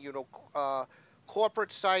NBC,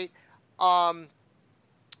 corporate site. Um,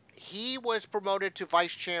 he was promoted to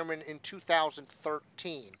vice chairman in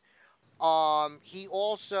 2013. He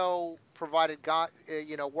also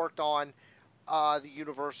worked on the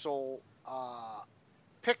Universal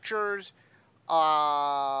Pictures.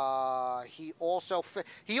 He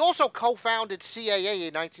also co-founded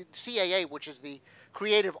CAA, which is the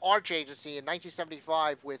Creative Arts Agency, in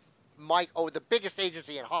 1975 with Mike. Oh, the biggest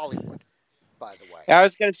agency in Hollywood, by the way. I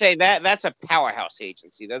was going to say that's a powerhouse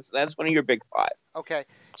agency. That's one of your big five. Okay.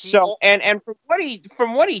 So and from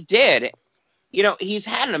what he did, he's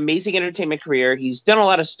had an amazing entertainment career. He's done a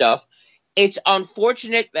lot of stuff. It's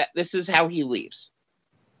unfortunate that this is how he leaves.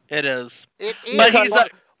 It is. It is.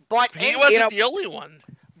 But he wasn't the only one.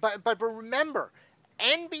 But remember,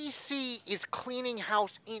 NBC is cleaning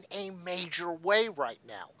house in a major way right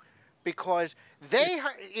now, because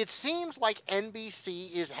it seems like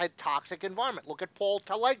NBC had toxic environment. Look at Paul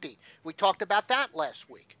Taleggi. We talked about that last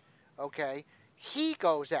week. Okay, he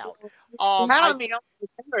goes out. On the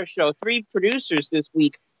December show, 3 producers this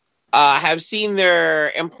week have seen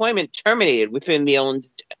their employment terminated within the Ellen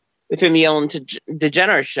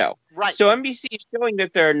DeGeneres show. Right. So NBC is showing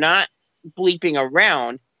that they're not bleeping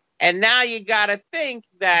around. And now you got to think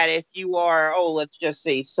that if you are, let's just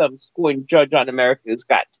say some scoring judge on America's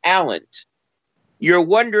Got Talent, you're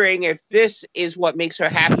wondering if this is what makes her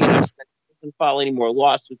happy enough that she doesn't file any more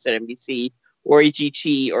lawsuits at NBC or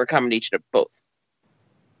AGT or a combination of both.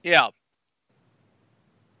 Yeah.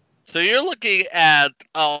 So you're looking at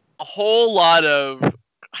a whole lot of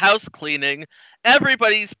house cleaning.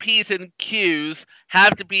 Everybody's P's and Q's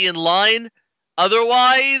have to be in line.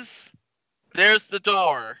 Otherwise, there's the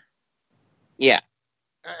door. Yeah.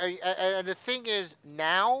 And the thing is,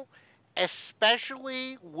 now,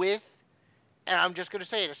 especially with, and I'm just going to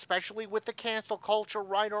say it, especially with the cancel culture,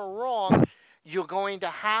 right or wrong, you're going to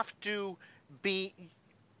have to be,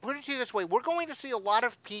 put it to you this way, we're going to see a lot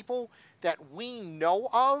of people that we know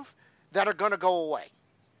of that are going to go away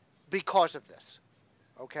because of this.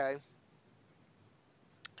 Okay?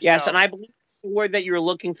 Yes, and I believe the word that you're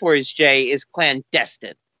looking for is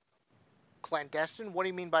clandestine. Clandestine? What do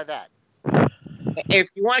you mean by that? If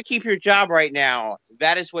you want to keep your job right now,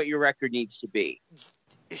 that is what your record needs to be.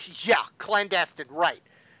 Yeah, clandestine, right.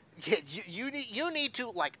 You need to,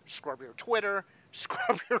 like, scrub your Twitter,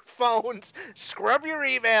 scrub your phones, scrub your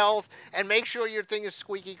emails, and make sure your thing is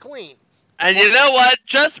squeaky clean. And you know what?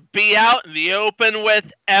 Just be out in the open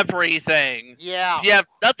with everything. Yeah. If you have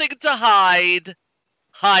nothing to hide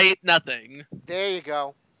nothing. There you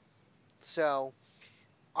go. So,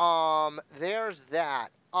 there's that.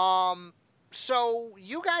 So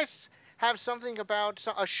you guys have something about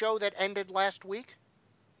a show that ended last week?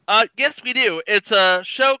 Yes, we do. It's a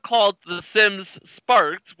show called The Sims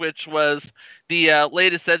Sparked, which was the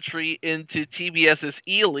latest entry into TBS's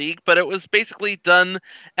E-League, but it was basically done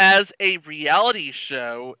as a reality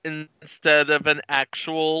show instead of an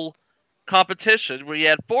actual competition, where you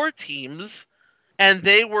had 4 teams, and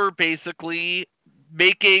they were basically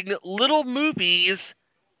making little movies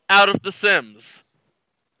out of The Sims.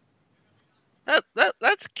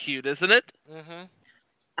 That's cute, isn't it? Mm-hmm.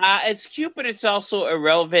 It's cute, but it's also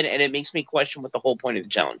irrelevant, and it makes me question what the whole point of the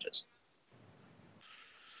challenge is.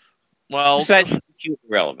 Well, besides cute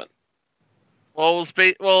and relevant. Well,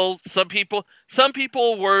 some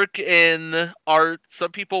people work in art,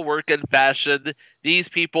 some people work in fashion. These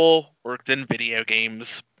people worked in video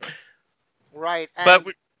games. Right.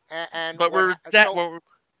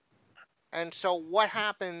 So what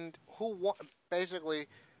happened? Basically,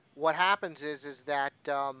 what happens is that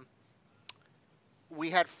we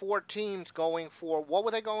had 4 teams going for, what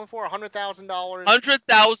were they going for? $100,000?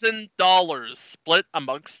 $100,000 split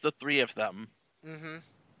amongst the 3 of them. Mm-hmm.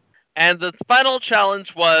 And the final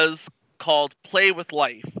challenge was called Play with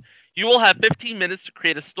Life. You will have 15 minutes to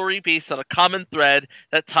create a story based on a common thread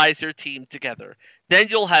that ties your team together. Then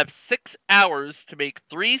you'll have 6 hours to make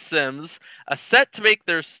 3 Sims, a set to make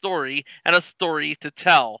their story, and a story to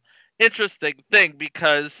tell. Interesting thing,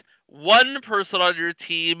 because one person on your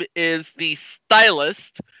team is the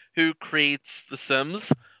stylist who creates the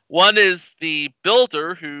Sims, one is the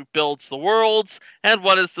builder who builds the worlds, and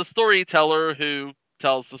one is the storyteller who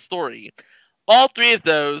tells the story. All 3 of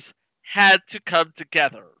those had to come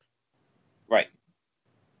together. Right.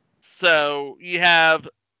 So you have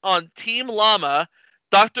on Team Llama,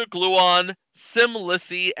 Dr. Gluon, Sim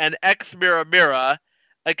Lissy, and X Mira Mira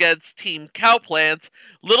against Team Cowplant,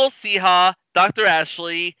 Little Siha, Dr.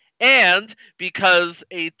 Ashley, and because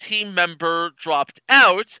a team member dropped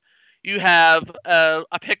out, you have a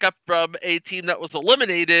pickup from a team that was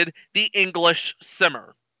eliminated, the English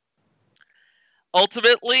Simmer.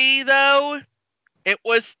 Ultimately, though, it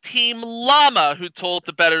was Team Llama who told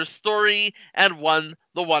the better story and won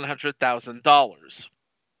the $100,000.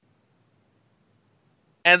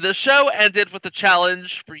 And the show ended with a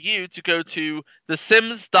challenge for you to go to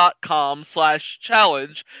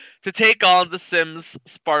thesims.com/challenge to take on the Sims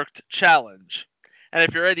Sparked Challenge. And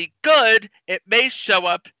if you're any good, it may show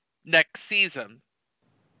up next season.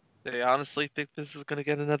 They honestly think this is going to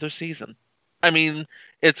get another season. I mean,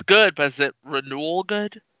 it's good, but is it renewal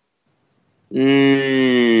good?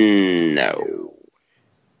 No.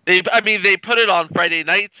 They put it on Friday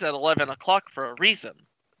nights at 11 o'clock for a reason.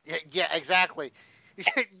 Yeah, exactly.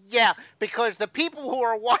 Yeah, because the people who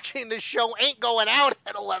are watching this show ain't going out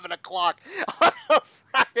at 11 o'clock on a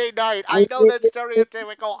Friday night. I know that's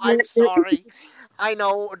stereotypical. I'm sorry. I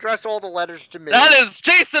know. Address all the letters to me. That is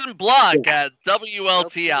Jason Block at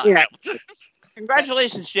WLTI. Yeah.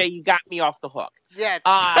 Congratulations, Jay. You got me off the hook. Yeah.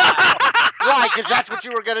 Why? Because that's what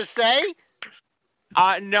you were going to say?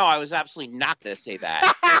 No, I was absolutely not going to say that.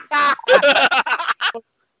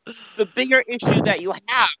 The bigger issue that you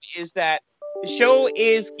have is that the show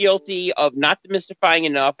is guilty of not demystifying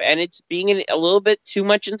enough, and it's being a little bit too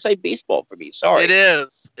much inside baseball for me. Sorry. It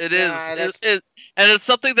is. And it's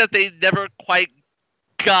something that they never quite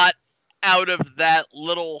got out of that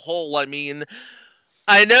little hole. I mean,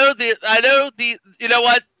 I know the. You know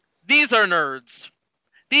what? These are nerds.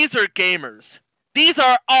 These are gamers. These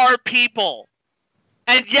are our people,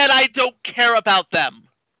 and yet I don't care about them.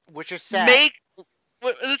 Which is sad.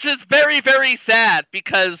 Which is very, very sad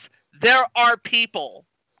because there are people.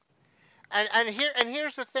 And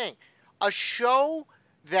here's the thing. A show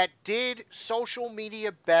that did social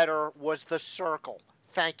media better was The Circle.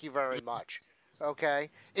 Thank you very much. Okay?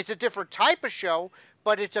 It's a different type of show,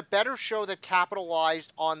 but it's a better show that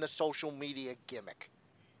capitalized on the social media gimmick.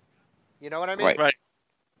 You know what I mean? Right.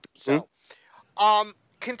 So,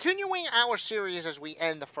 continuing our series as we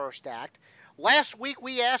end the first act, last week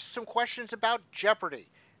we asked some questions about Jeopardy.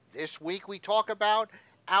 This week we talk about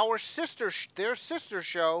their sister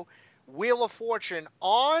show, Wheel of Fortune,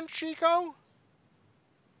 on Chico.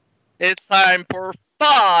 It's time for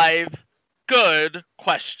 5 good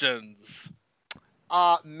questions.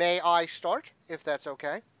 May I start, if that's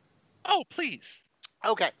okay? Oh, please.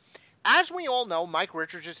 Okay. As we all know, Mike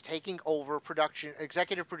Richards is taking over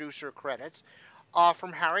executive producer credits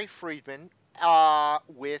from Harry Friedman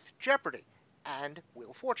with Jeopardy and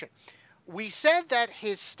Wheel of Fortune. We said that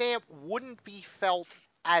his stamp wouldn't be felt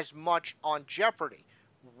as much on Jeopardy.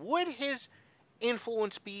 Would his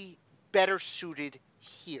influence be better suited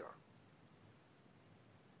here?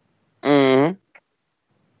 Mm-hmm.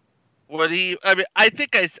 I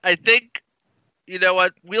think, you know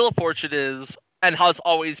what, Wheel of Fortune is, and has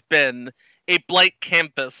always been, a blank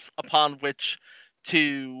canvas upon which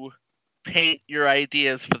to paint your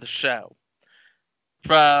ideas for the show.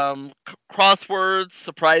 From crosswords,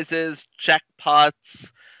 surprises,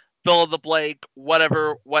 jackpots, fill in the blank,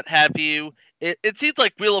 whatever, what have you. It seems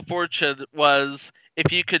like Wheel of Fortune was,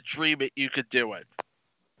 if you could dream it, you could do it.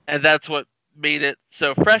 And that's what made it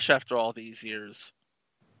so fresh after all these years.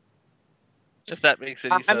 If that makes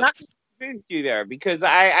any sense. I'm not agreeing with you there, because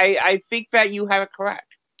I think that you have it correct.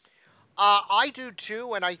 I do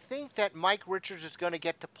too, and I think that Mike Richards is going to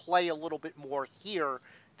get to play a little bit more here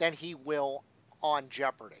than he will on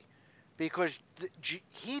Jeopardy, because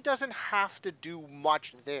he doesn't have to do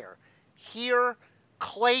much there. Here,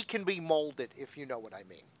 clay can be molded, if you know what I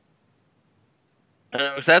mean. I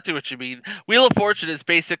know exactly what you mean. Wheel of Fortune is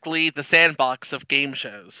basically the sandbox of game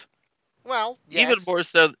shows. Well, yes.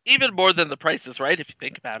 Even more than The Price is Right, if you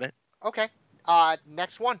think about it. Okay.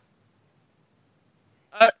 Next one.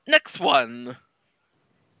 Next one.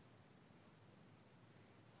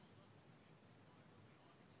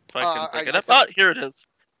 If I can bring it up. Oh, here it is.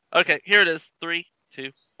 Okay, here it is. 3,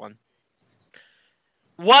 2, 1.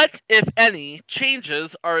 What, if any,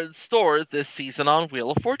 changes are in store this season on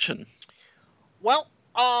Wheel of Fortune? Well,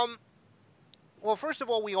 first of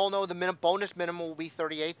all, we all know the bonus minimum will be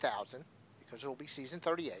 38,000 because it'll be season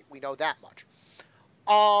 38. We know that much.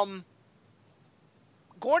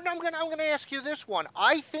 Gordon, I'm gonna ask you this one.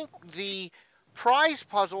 I think the prize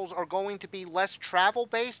puzzles are going to be less travel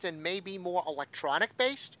based and maybe more electronic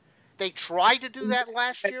based. They tried to do that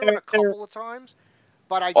last year a couple of times,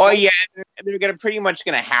 but I. Yeah, they're pretty much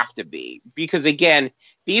gonna have to be, because again,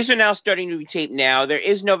 these are now starting to be taped now. There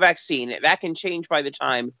is no vaccine. That can change by the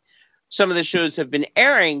time some of the shows have been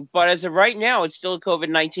airing, but as of right now, it's still a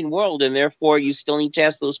COVID-19 world, and therefore you still need to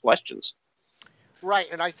ask those questions. Right,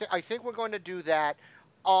 and I think we're going to do that.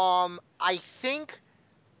 I think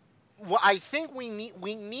we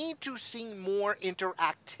need to see more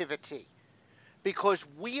interactivity, because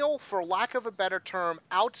Wheel, for lack of a better term,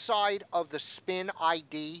 outside of the Spin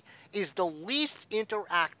ID, is the least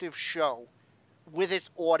interactive show with its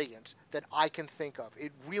audience that I can think of.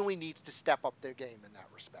 It really needs to step up their game in that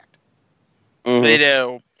respect. Mm-hmm. They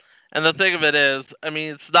do. And the thing of it is, I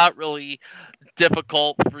mean, it's not really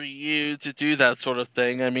difficult for you to do that sort of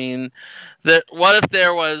thing. I mean, what if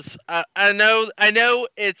there was? I know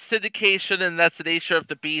it's syndication, and that's the nature of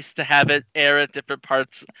the beast to have it air at different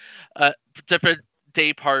parts, different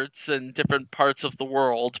day parts, and different parts of the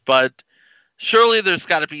world. But surely there's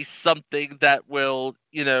got to be something that will,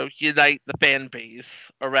 unite the fan base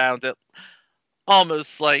around it.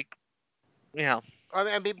 Almost like, I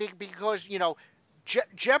mean, because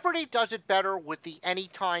Jeopardy does it better with the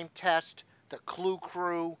Anytime test, the Clue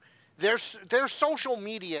Crew. Their social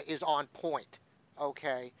media is on point.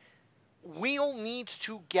 Okay, Wheel needs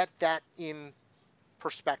to get that in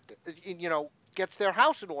perspective. Gets their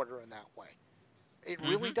house in order in that way. It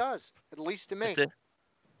really does, at least to me.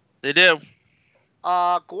 They do.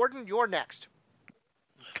 Gordon, you're next.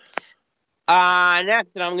 Next,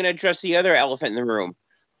 and I'm going to address the other elephant in the room.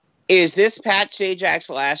 Is this Pat Sajak's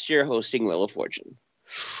last year hosting Wheel of Fortune?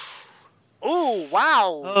 Ooh,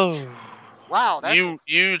 wow. Oh. Wow.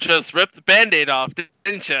 You just ripped the Band-Aid off,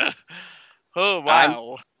 didn't you? Oh,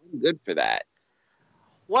 wow. I'm good for that.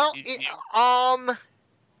 Well,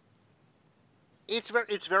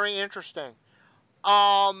 it's very interesting.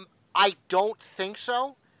 I don't think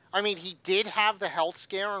so. I mean, he did have the health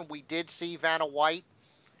scare, and we did see Vanna White,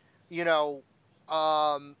 do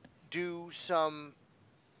some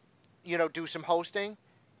hosting,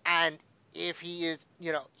 and if he is,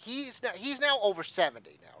 he's now over 70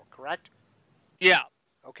 now, correct? Yeah.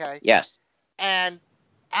 Okay. Yes. And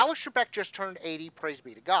Alex Trebek just turned 80. Praise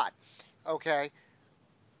be to God. Okay.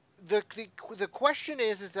 The question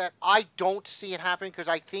is that I don't see it happening, because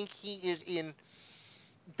I think he is in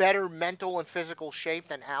better mental and physical shape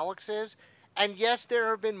than Alex is. And yes, there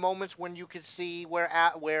have been moments when you could see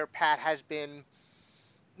where Pat has been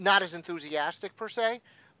not as enthusiastic per se,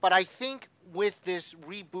 but I think with this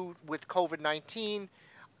reboot with COVID-19,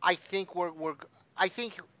 I think I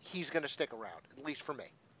think he's going to stick around, at least for me.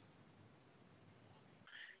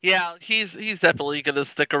 Yeah, he's definitely going to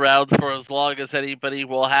stick around for as long as anybody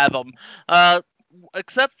will have him.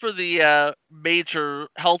 Except for the major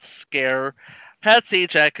health scare, Pat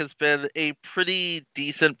Sajak has been a pretty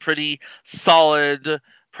decent, pretty solid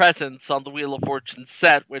presence on the Wheel of Fortune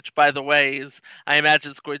set, which, by the way, I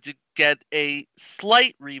imagine is going to get a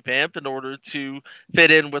slight revamp in order to fit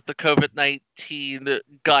in with the COVID-19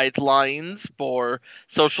 guidelines for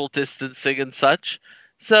social distancing and such.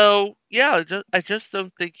 So, yeah, I just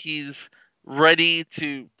don't think he's ready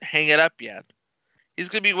to hang it up yet. He's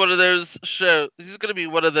gonna be one of those He's gonna be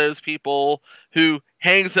one of those people who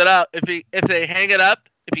hangs it up. If he hangs it up,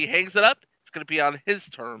 it's gonna be on his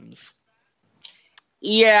terms.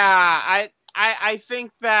 Yeah, I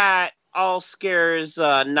think that all scares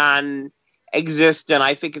non-existent.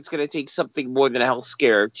 I think it's going to take something more than a health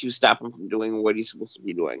scare to stop him from doing what he's supposed to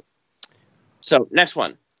be doing. So, next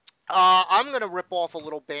one. I'm going to rip off a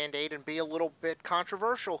little Band-Aid and be a little bit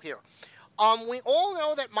controversial here. We all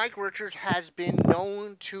know that Mike Richards has been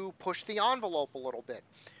known to push the envelope a little bit.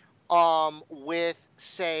 With,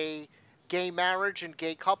 say, gay marriage and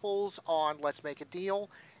gay couples on Let's Make a Deal,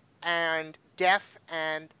 and deaf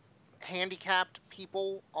and handicapped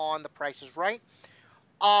people on The Price is Right.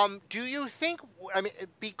 Do you think, I mean,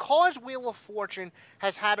 because Wheel of Fortune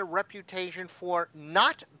has had a reputation for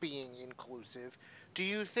not being inclusive, do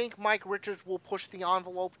you think Mike Richards will push the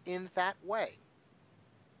envelope in that way?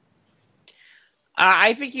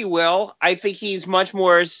 I think he will. I think he's much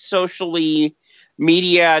more socially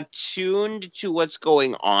media tuned to what's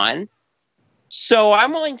going on. So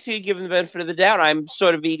I'm willing to give him the benefit of the doubt. I'm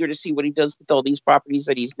sort of eager to see what he does with all these properties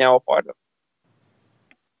that he's now a part of.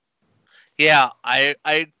 Yeah, I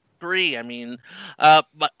agree. I mean,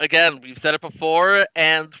 but again, we've said it before,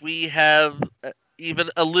 and we have even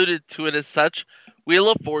alluded to it as such.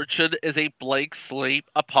 Wheel of Fortune is a blank slate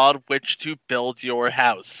upon which to build your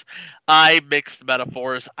house. I mixed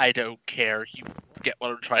metaphors. I don't care. You get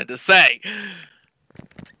what I'm trying to say.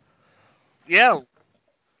 Yeah,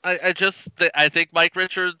 I think Mike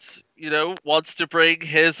Richards, wants to bring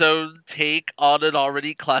his own take on an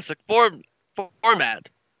already classic format.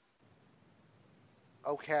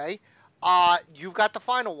 Okay. You've got the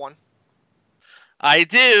final one. I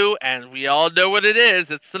do, and we all know what it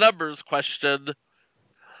is. It's the numbers question.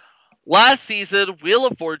 Last season, Wheel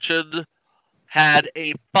of Fortune had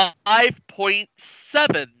a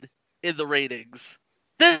 5.7 in the ratings.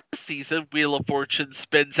 This season, Wheel of Fortune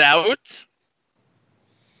spins out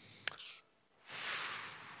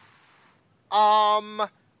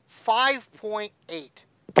 5.8.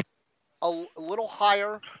 A little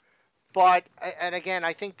higher, but and again,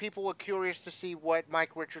 I think people are curious to see what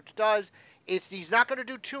Mike Richards does. He's not going to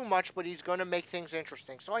do too much, but he's going to make things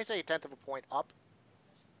interesting. So I say a tenth of a point up.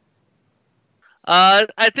 I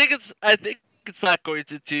think it's not going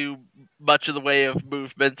to do much in the way of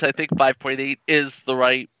movement. I think 5.8 is the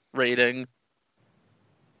right rating.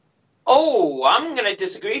 Oh, I'm going to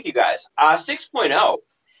disagree with you guys. 6.0.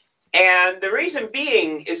 And the reason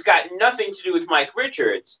being is got nothing to do with Mike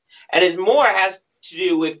Richards, and it more has to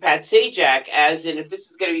do with Pat Sajak, as in if this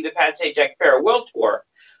is going to be the Pat Sajak farewell tour,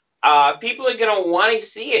 people are going to want to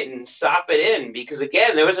see it and sop it in, because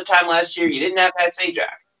again, there was a time last year you didn't have Pat Sajak.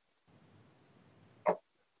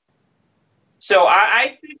 So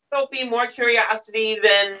I think there'll be more curiosity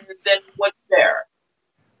than what's there.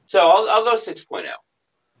 So I'll go 6.0.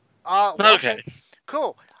 Okay.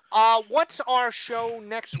 Cool. What's our show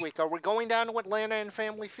next week? Are we going down to Atlanta and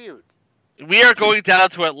Family Feud? We are going down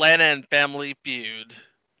to Atlanta and Family Feud.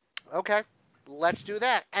 Okay, let's do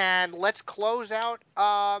that. And let's close out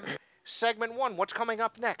segment 1. What's coming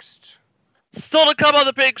up next? Still to come on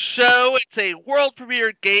the big show, it's a world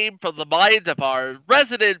premiere game from the mind of our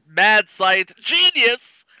resident mad science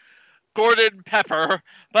genius, Gordon Pepper.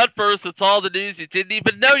 But first, it's all the news you didn't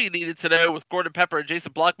even know you needed to know with Gordon Pepper and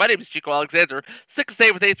Jason Block. My name is Chico Alexander. 6 to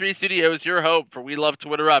 8 with A3 Studios, your home for We Love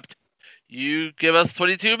to Interrupt. You give us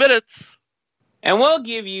 22 minutes. And we'll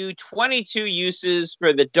give you 22 uses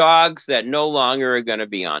for the dogs that no longer are going to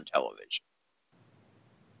be on television.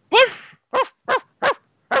 Woof!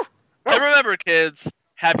 And remember, kids,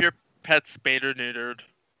 have your pets spayed or neutered.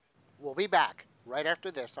 We'll be back right after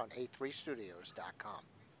this on A3Studios.com.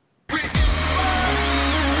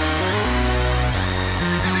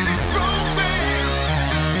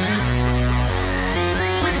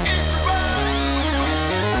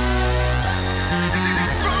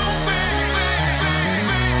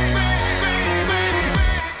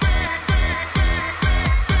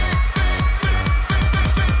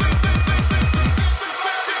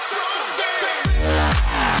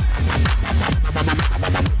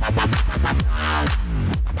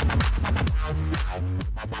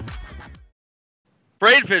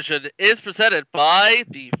 Brain Vision is presented by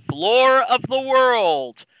the Floor of the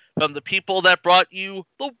World, from the people that brought you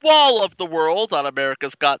the Wall of the World on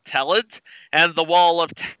America's Got Talent, and the Wall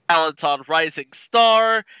of Talent on Rising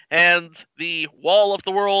Star, and the Wall of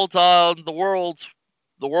the World on the World's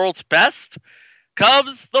Best,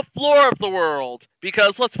 comes the Floor of the World.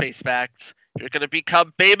 Because let's face facts, if you're going to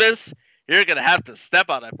become famous, you're going to have to step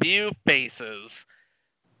on a few faces.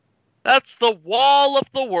 That's the Wall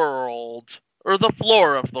of the World, or the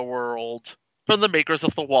Floor of the World, from the makers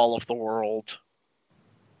of the Wall of the World.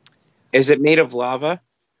 Is it made of lava?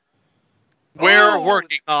 We're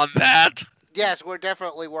working on that. Yes, we're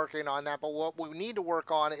definitely working on that, but what we need to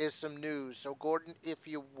work on is some news. So, Gordon, if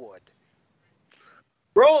you would.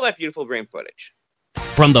 Roll that beautiful brain footage.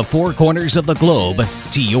 From the four corners of the globe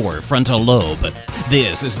to your frontal lobe,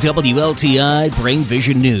 this is WLTI Brain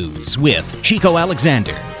Vision News with Chico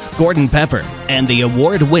Alexander, Gordon Pepper, and the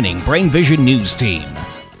award-winning Brain Vision News team.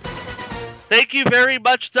 Thank you very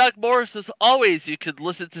much, Doug Morris. As always, you can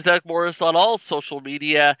listen to Doug Morris on all social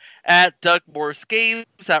media at Doug Morris Games,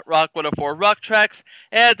 at Rock 104 Rock Tracks,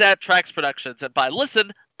 and at Tracks Productions. And by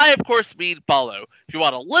listen, I, of course, mean follow. If you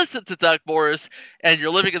want to listen to Doug Morris and you're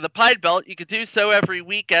living in the Pine Belt, you can do so every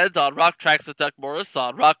weekend on Rock Tracks with Doug Morris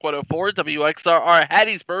on Rock 104, WXRR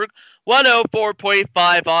Hattiesburg,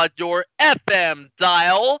 104.5 on your FM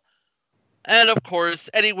dial. and of course,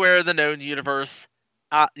 anywhere in the known universe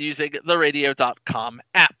using the radio.com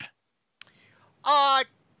app.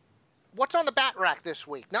 What's on the bat rack this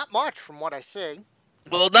week? Not much from what I see.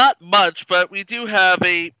 Well, not much, but we do have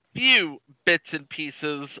a few bits and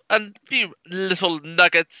pieces, a few little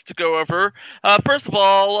nuggets to go over. First of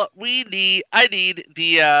all, I need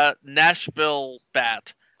the Nashville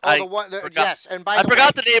bat. Yes, and by I the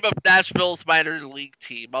forgot way, the name of Nashville's minor league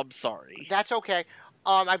team. I'm sorry. That's okay.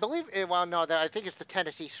 I believe, I think it's the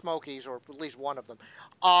Tennessee Smokies, or at least one of them.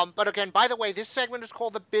 But again, by the way, this segment is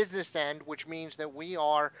called the business end, which means that we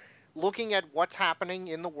are looking at what's happening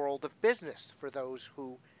in the world of business for those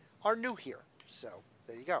who are new here. So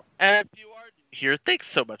there you go. And if you are new here, thanks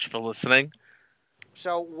so much for listening.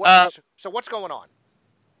 So what's going on?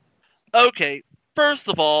 Okay, first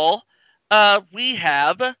of all, we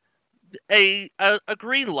have a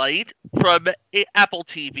green light from Apple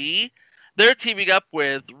TV. They're teaming up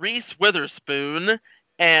with Reese Witherspoon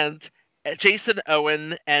and Jason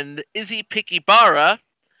Owen and Izzy Pikibara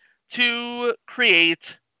to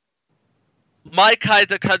create My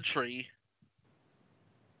Kinda Country.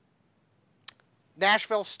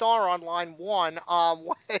 Nashville Star on line 1.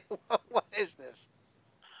 What is this?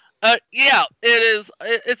 Yeah, it is.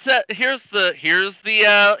 Here's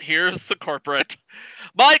the corporate.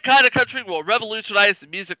 My Kinda Country will revolutionize the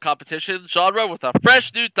music competition genre with a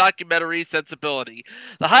fresh new documentary sensibility.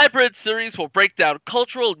 The hybrid series will break down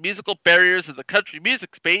cultural and musical barriers in the country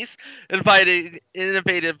music space, inviting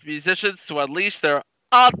innovative musicians to unleash their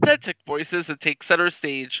authentic voices and take center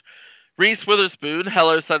stage. Reese Witherspoon,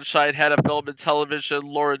 Hello Sunshine head of film and television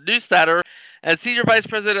Lauren Neustadter, and Senior Vice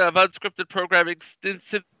President of Unscripted Programming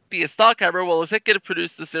Cynthia Stockhammer will executive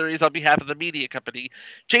produce the series on behalf of the media company.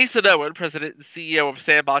 Jason Owen, President and CEO of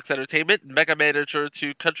Sandbox Entertainment and Mega Manager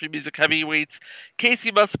to country music heavyweights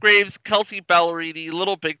Casey Musgraves, Kelsey Ballerini,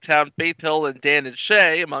 Little Big Town, Faith Hill, and Dan and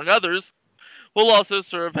Shay, among others, will also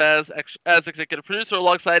serve as executive producer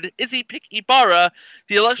alongside Izzy Pikibara,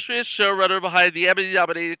 the illustrious showrunner behind the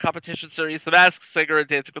Emmy-nominated competition series The Masked Singer and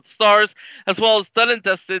Dancing with the Stars, as well as Dun and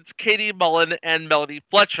Dusted's Katie Mullen and Melody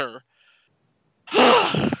Fletcher.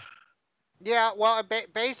 Yeah, well,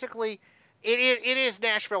 basically, it is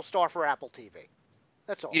Nashville Star for Apple TV.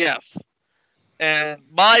 That's all. Yes. And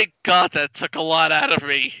my God, that took a lot out of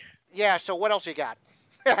me. Yeah, so what else you got?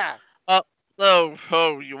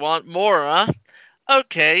 Oh, you want more, huh?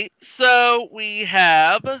 Okay, so we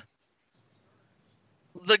have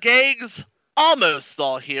the gangs almost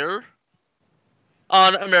all here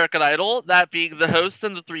on American Idol, that being the host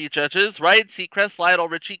and the 3 judges. Ryan Seacrest, Lionel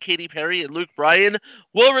Richie, Katy Perry, and Luke Bryan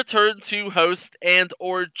will return to host and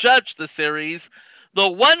or judge the series. The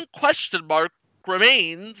one question mark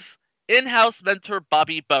remains in-house mentor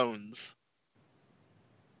Bobby Bones.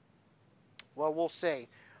 Well, we'll see.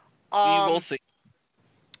 We will see.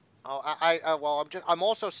 I'm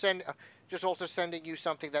also sending you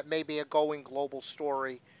something that may be a going global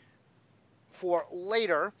story for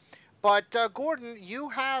later. But Gordon, you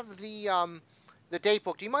have the date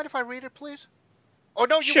book. Do you mind if I read it, please? Oh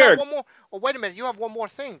no, you Sure. got one more. Oh, wait a minute, you have one more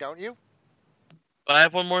thing, don't you? I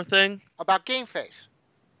have one more thing. About Game Face.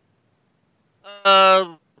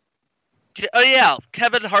 Oh yeah,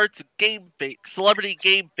 Kevin Hart's Celebrity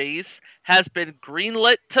Game Face has been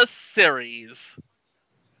greenlit to series.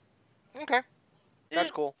 Okay, that's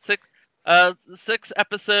cool. 6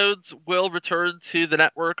 episodes will return to the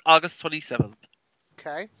network August 27th.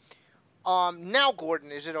 Okay. Now,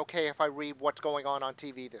 Gordon, is it okay if I read what's going on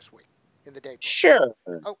TV this week in the day? Sure.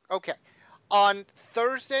 Oh, okay. On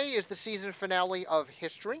Thursday is the season finale of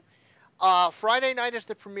History. Friday night is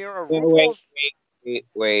the premiere of RuPaul's...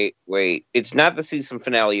 Wait. It's not the season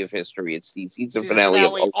finale of History. It's the season finale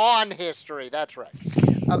of... on History. That's right.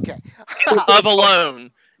 Okay. Of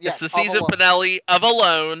Alone. Yes, it's the season finale of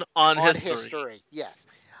Alone on History. Yes.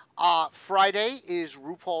 Friday is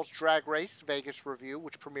RuPaul's Drag Race Vegas review,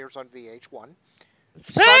 which premieres on VH1.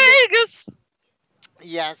 Vegas!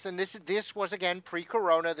 Yes, and this was, again,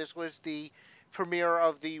 pre-corona. This was the premiere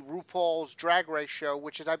of the RuPaul's Drag Race show,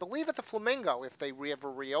 which is, I believe, at the Flamingo, if they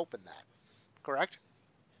ever reopen that. Correct?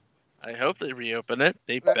 I hope they reopen it.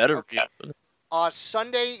 They better reopen it.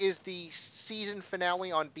 Sunday is the season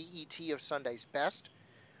finale on BET of Sunday's Best.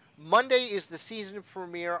 Monday is the season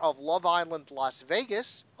premiere of Love Island Las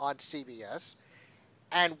Vegas on CBS.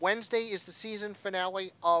 And Wednesday is the season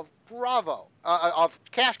finale of of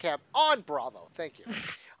Cash Cab on Bravo. Thank you.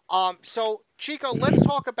 So, Chico, let's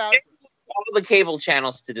talk about... all the cable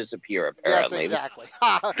channels to disappear, apparently. Yes, exactly.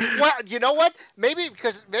 Well, you know what? Maybe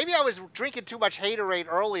I was drinking too much Haterade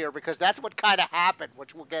earlier, because that's what kind of happened,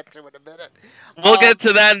 which we'll get to in a minute. We'll get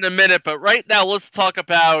to that in a minute, but right now let's talk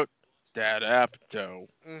about Dad Apto.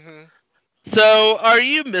 Mm-hmm. So, are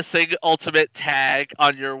you missing Ultimate Tag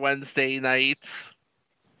on your Wednesday nights?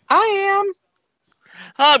 I am.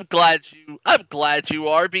 I'm glad you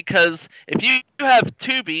are, because if you have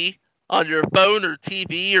Tubi on your phone or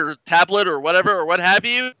TV or tablet or whatever or what have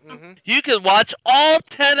you, Mm-hmm. you can watch all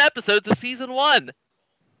 10 episodes of season 1. Ooh.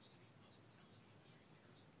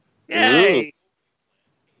 Yay.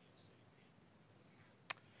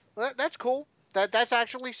 Well, that's cool. That's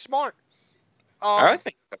actually smart. I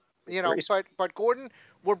think so. Very smart. But Gordon,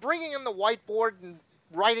 we're bringing in the whiteboard and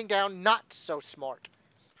writing down not so smart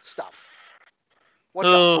stuff. What's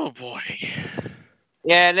up? Oh boy.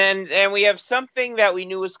 Yeah, and we have something that we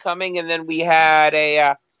knew was coming, and then we had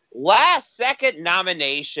a last second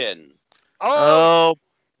nomination. Oh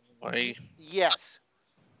boy. Yes.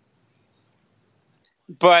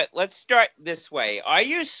 But let's start this way. Are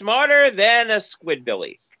you smarter than a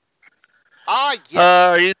Squidbilly?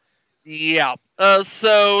 Yes. Yeah. A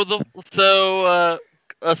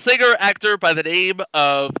singer actor by the name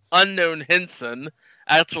of Unknown Henson.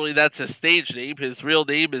 Actually, that's his stage name. His real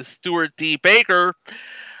name is Stuart D. Baker.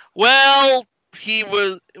 Well, he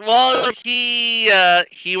was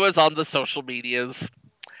on the social medias.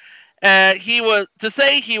 He was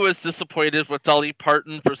disappointed with Dolly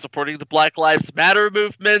Parton for supporting the Black Lives Matter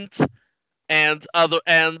movement and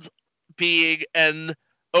being an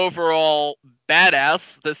overall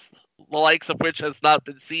badass, the likes of which has not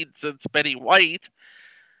been seen since Betty White,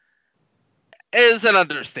 is an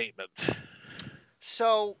understatement.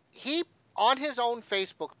 So he, on his own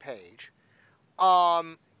Facebook page,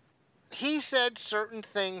 he said certain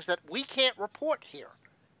things that we can't report here.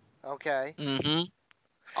 Okay. Mm-hmm.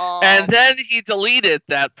 And then he deleted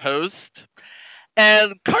that post,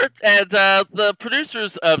 and the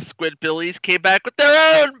producers of Squidbillies came back with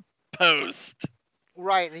their own post.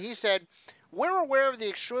 Right, and he said, "We're aware of the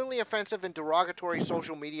extremely offensive and derogatory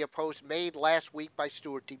social media posts made last week by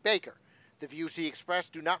Stuart D. Baker. The views he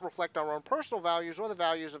expressed do not reflect our own personal values or the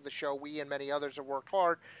values of the show we and many others have worked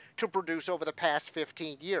hard to produce over the past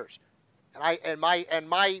 15 years." And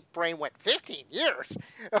my brain went, 15 years.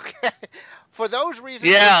 Okay. For those reasons.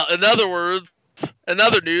 Yeah, in other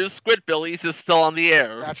news, Squidbillies is still on the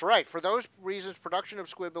air. That's right. For those reasons, production of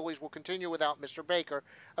Squidbillies will continue without Mr. Baker,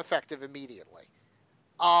 effective immediately.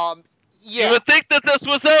 Yeah. You would think that this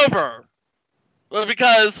was over. Well,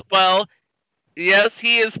 because, yes,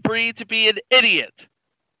 he is free to be an idiot.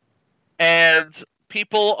 And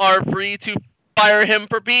people are free to fire him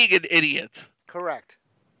for being an idiot. Correct.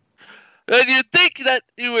 And you'd think that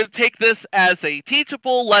you would take this as a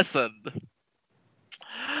teachable lesson.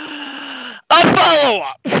 A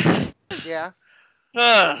follow-up! Yeah.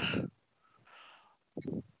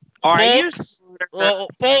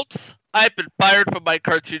 Folks, I've been fired from my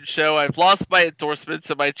cartoon show. I've lost my endorsements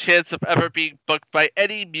and my chance of ever being booked by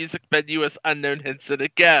any music venue as Unknown Henson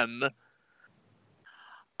again.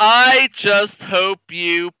 I just hope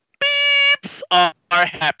you beeps are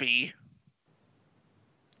happy.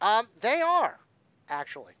 They are,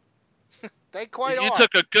 actually. They quite are. You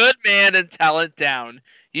took a good man and talent down.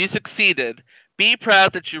 You succeeded. Be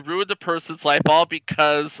proud that you ruined a person's life all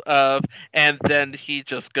because of... And then he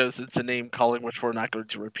just goes into name-calling, which we're not going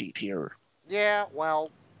to repeat here. Yeah, well...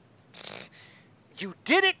 You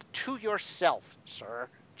did it to yourself, sir.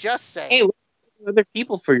 Just saying. Hey, other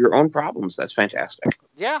people for your own problems. That's fantastic.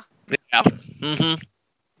 Yeah. Yeah. Mm-hmm.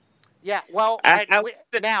 Yeah, well, now...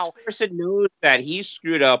 The person knows that he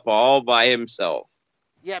screwed up all by himself.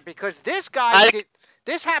 Yeah, because this guy...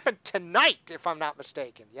 This happened tonight, if I'm not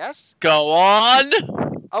mistaken, yes? Go on!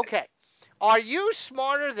 Okay. Are you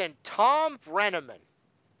smarter than Tom Brenneman?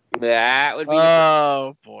 That would be...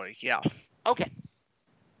 Oh, boy, yeah. Okay.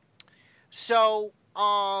 So,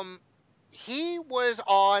 he was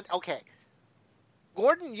on... Okay.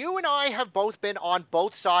 Gordon, you and I have both been on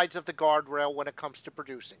both sides of the guardrail when it comes to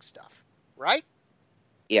producing stuff, right?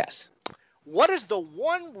 Yes. What is the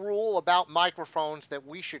one rule about microphones that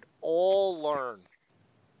we should all learn?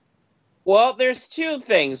 Well, there's two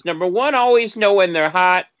things. Number one, always know when they're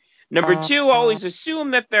hot. Number two, always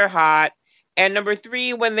assume that they're hot. And number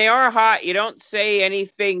three, when they are hot, you don't say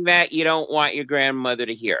anything that you don't want your grandmother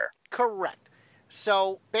to hear. Correct.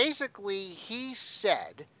 So basically, he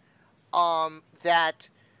said that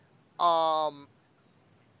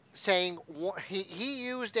saying he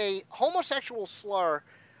used a homosexual slur,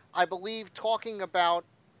 I believe, talking about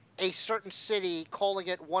a certain city, calling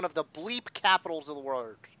it one of the bleep capitals of the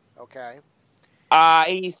world. Okay.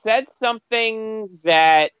 He said something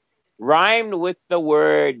that rhymed with the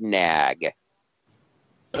word nag.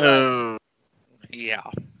 Oh, yeah.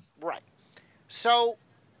 Right. So,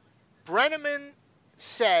 Brenneman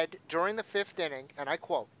said during the 5th inning, and I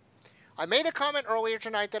quote, "I made a comment earlier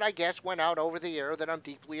tonight that I guess went out over the air that I'm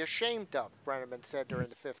deeply ashamed of," Brenneman said during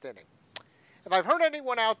the 5th inning. "If I've hurt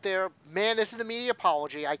anyone out there, man, this is the media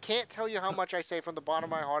apology. I can't tell you how much I say from the bottom of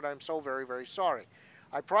my heart. I'm so very, very sorry.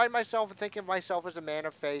 I pride myself in thinking of myself as a man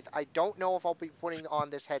of faith. I don't know if I'll be putting on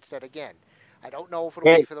this headset again. I don't know if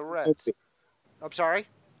it'll be for the Reds." I'm sorry?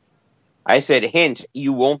 I said, hint,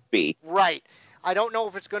 you won't be. Right. "I don't know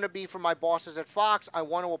if it's going to be for my bosses at Fox. I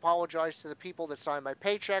want to apologize to the people that signed my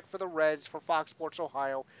paycheck, for the Reds, for Fox Sports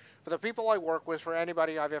Ohio, for the people I work with, for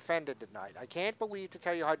anybody I've offended tonight. I can't believe to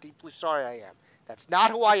tell you how deeply sorry I am. That's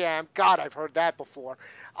not who I am." God, I've heard that before.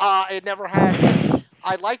 It never has been.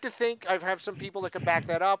 "I'd like to think I have some people that can back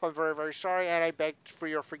that up. I'm very, very sorry, and I beg for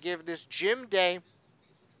your forgiveness. Jim Day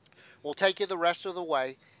will take you the rest of the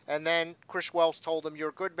way." And then Chris Wells told him, "You're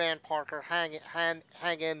a good man, Parker. Hang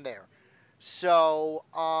in there." So,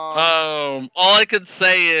 all I can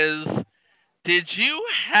say is, did you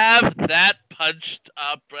have that punched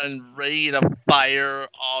up and ready to fire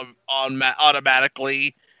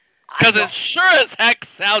automatically? Because it sure as heck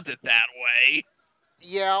sounded that way.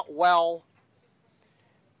 Yeah, well,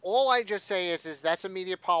 all I just say is that's a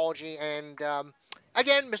media apology, and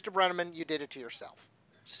again, Mr. Brenneman, you did it to yourself.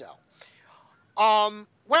 So,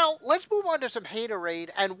 well, let's move on to some haterade,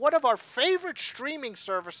 and one of our favorite streaming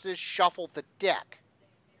services shuffled the deck.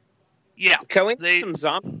 Yeah. Can we have some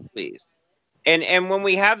zombies, please? And when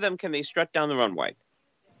we have them, can they strut down the runway?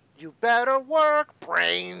 "You better work,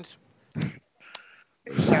 brains.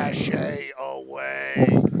 Sashay away."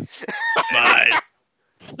 My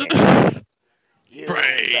 "You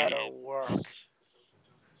brains. better work."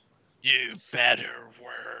 You better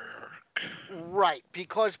work. Right,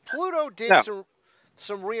 because Pluto did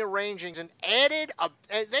some rearrangings and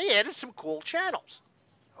they added some cool channels.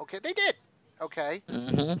 Okay, they did. Okay.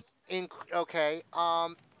 Mm-hmm.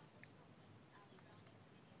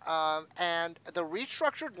 And the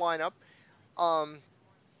restructured lineup,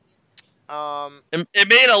 It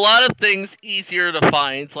made a lot of things easier to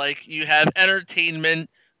find. Like, you have entertainment,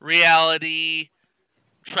 reality,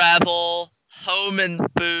 travel, home and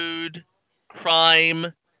food,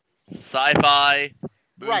 crime, sci-fi,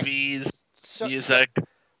 movies, music,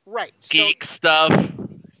 right, geek stuff.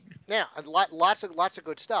 Yeah, and lots of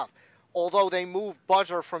good stuff. Although they moved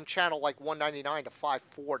Buzzer from channel like 199 to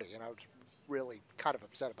 540, and I was really kind of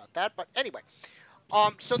upset about that. But anyway,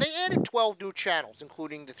 so they added 12 new channels,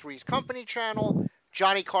 including the Three's Company channel,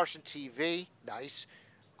 Johnny Carson TV, nice,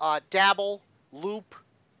 Dabble, Loop,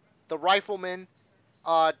 The Rifleman,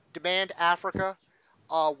 Demand Africa,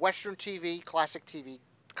 Western TV, Classic TV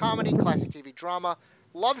Comedy, Classic TV Drama,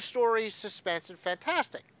 Love Stories, Suspense, and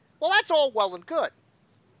Fantastic. Well, that's all well and good,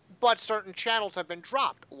 but certain channels have been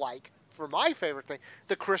dropped, like, for my favorite thing,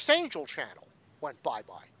 the Chris Angel channel went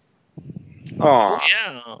bye-bye. Oh,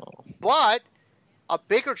 yeah. But a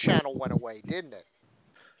bigger channel went away, didn't it?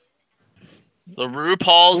 The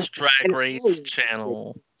RuPaul's Drag Race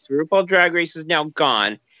channel. RuPaul Drag Race is now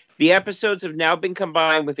gone. The episodes have now been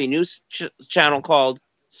combined with a new channel called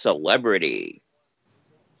Celebrity.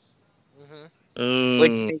 Mm-hmm.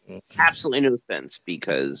 Which makes absolutely no sense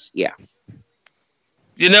because, yeah.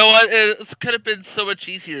 You know what? It could have been so much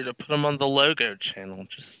easier to put them on the logo channel.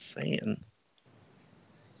 Just saying.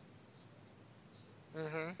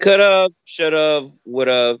 Could have, should have, would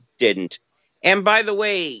have, didn't. And by the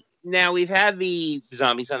way, now we've had the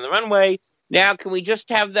zombies on the runway. Now can we just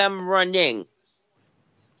have them running?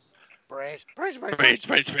 Brains.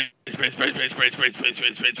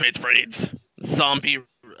 Zombie.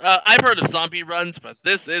 I've heard of zombie runs, but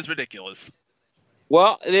this is ridiculous.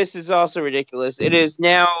 Well, this is also ridiculous. It is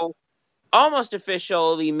now almost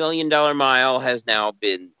official. The $1 Million Mile has now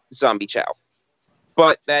been Zombie Chow.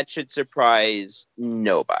 But that should surprise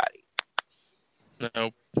nobody.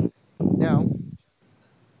 No.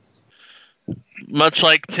 Much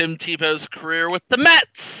like Tim Tebow's career with the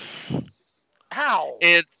Mets. How?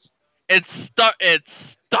 It started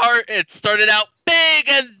out big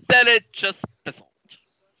and then it just fizzled.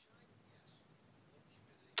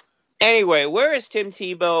 Anyway, where is Tim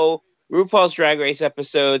Tebow, RuPaul's Drag Race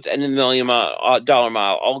episodes, and the $1 Million Mile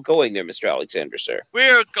all going there, Mr. Alexander, sir?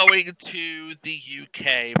 We're going to the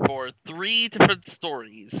UK for 3 different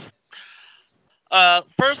stories.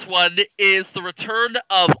 First one is the return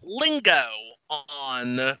of Lingo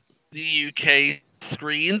on the UK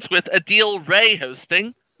screens with Adil Ray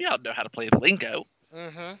hosting. We all know how to play Lingo.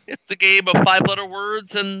 Mm-hmm. It's the game of 5-letter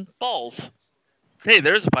words and balls. Hey,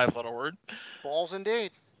 there's a 5-letter word. Balls indeed.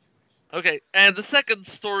 Okay, and the second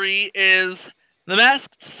story is The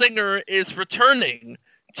Masked Singer is returning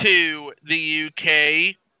to the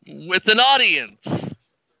UK with an audience.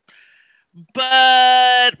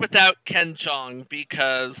 But without Ken Jeong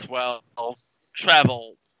because, well,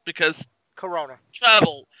 travel. Because Corona.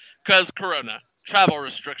 Corona. Travel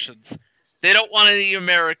restrictions. They don't want any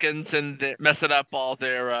Americans and messing up all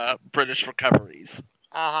their British recoveries.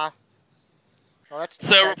 Uh-huh. Well,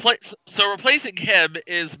 So replacing him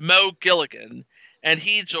is Mo Gilligan, and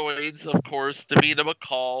he joins, of course, Davina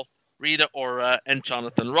McCall, Rita Ora, and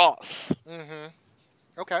Jonathan Ross. Mm-hmm.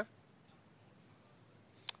 Okay.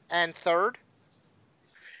 And third?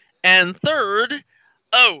 And third,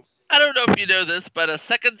 I don't know if you know this, but a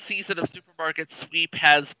second season of Supermarket Sweep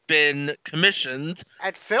has been commissioned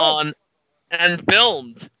And filmed. and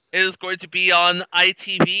filmed. It is going to be on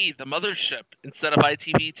ITV, the mothership, instead of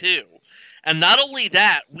ITV2. And not only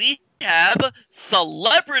that, we have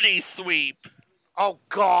Celebrity Sweep. Oh,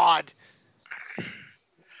 God.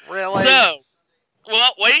 Really? So,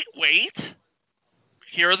 well, wait.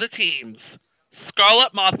 Here are the teams.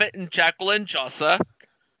 Scarlett Moffat and Jacqueline Jossa,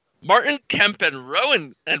 Martin Kemp and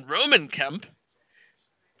Roman Kemp,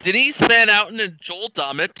 Denise Van Outen and Joel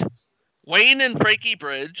Dommett, Wayne and Frankie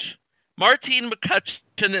Bridge, Martine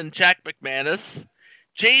McCutcheon and Jack McManus,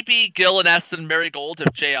 J.B. Gill and Aston Marigold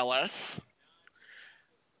of JLS,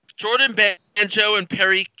 Jordan Banjo and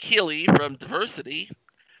Perry Keeley from Diversity,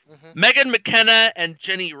 Megan McKenna and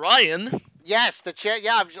Jenny Ryan. Yes,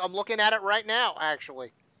 I'm looking at it right now,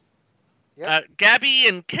 actually. Yep. Gabby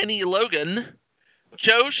and Kenny Logan,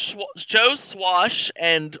 Joe Swash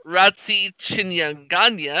and Ratzi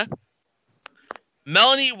Chinyanganya,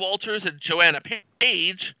 Melanie Walters and Joanna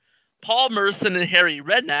Page, Paul Merson and Harry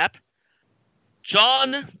Redknapp,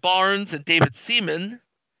 John Barnes and David Seaman,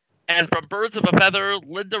 and from Birds of a Feather,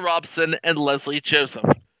 Linda Robson and Leslie Joseph.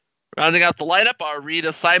 Rounding out the lineup are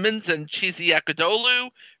Rita Simons and Chizi Akadolu,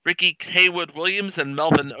 Ricky Haywood Williams and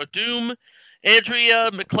Melvin Odum,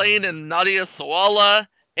 Andrea McLean and Nadia Sawala,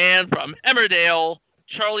 and from Emmerdale,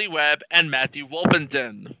 Charlie Webb and Matthew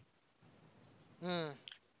Wolpenden. I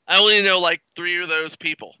only know like 3 of those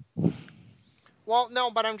people. Well,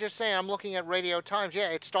 no, but I'm just saying, I'm looking at Radio Times. Yeah,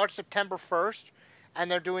 it starts September 1st,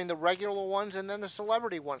 and they're doing the regular ones and then the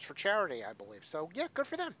celebrity ones for charity, I believe. So, yeah, good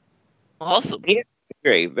for them. Awesome. Yeah,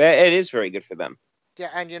 great. It is very good for them.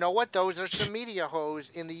 Yeah, and you know what? Those are some media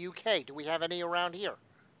hoes in the UK. Do we have any around here?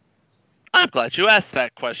 I'm glad you asked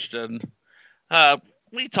that question.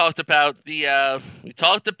 We talked about the Idol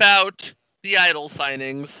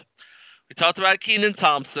signings. We talked about Kenan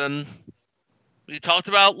Thompson. We talked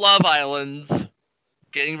about Love Island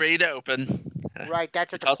getting ready to open. Right,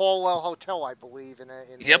 that's at the Colwell Hotel, I believe, in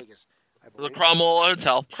Vegas. The Cromwell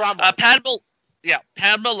Hotel. Padma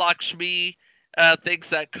Lakshmi thinks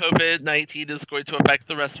that COVID-19 is going to affect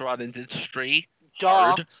the restaurant industry.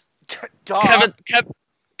 Duh.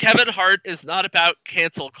 Kevin Hart is not about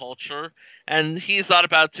cancel culture, and he's not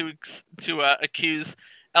about to accuse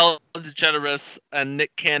Ellen DeGeneres and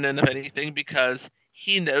Nick Cannon of anything because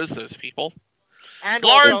he knows those people. And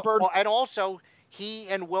also, he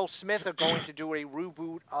and Will Smith are going to do a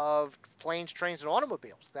reboot of Planes, Trains, and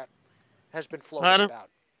Automobiles that has been floated about.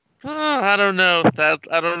 I don't know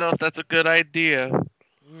if that's a good idea.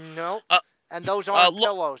 No. And those aren't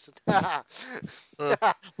pillows.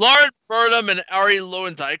 Lauren Burnham and Ari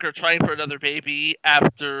Lowendijk are trying for another baby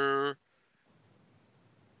after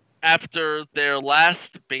their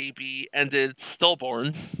last baby ended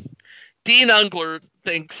stillborn. Dean Ungler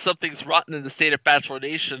thinks something's rotten in the state of Bachelor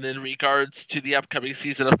Nation in regards to the upcoming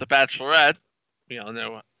season of The Bachelorette. We all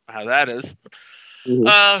know how that is.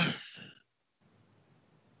 Mm-hmm.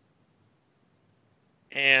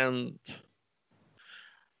 And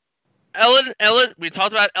Ellen, we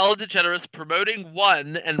talked about Ellen DeGeneres promoting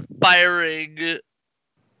 1 and firing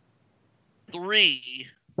 3.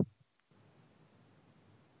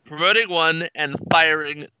 Promoting 1 and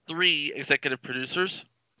firing 3 executive producers.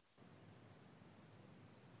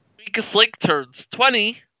 Weakest Link turns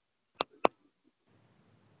 20.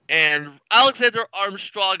 And Alexander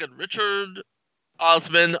Armstrong and Richard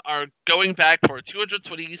Osman are going back for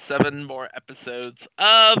 227 more episodes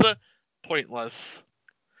of Pointless.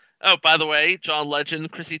 Oh, by the way, John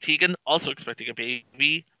Legend, Chrissy Teigen, also expecting a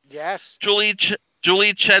baby. Yes. Julie Chen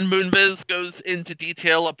Moonves goes into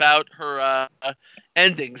detail about her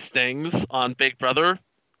endings things on Big Brother.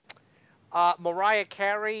 Mariah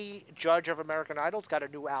Carey, Judge of American Idol, got a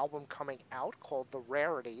new album coming out called The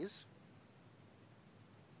Rarities.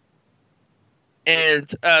 And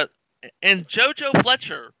JoJo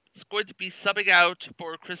Fletcher is going to be subbing out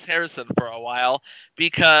for Chris Harrison for a while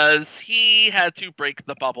because he had to break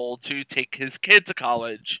the bubble to take his kid to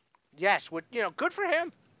college. Yes, good for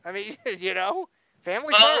him. I mean,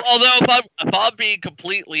 Family first. Although, if I'm being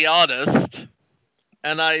completely honest,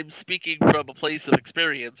 and I'm speaking from a place of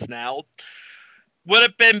experience now, would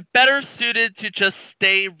have been better suited to just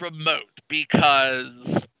stay remote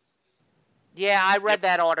because Yeah, I read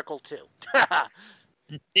that article too.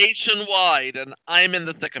 nationwide, and I'm in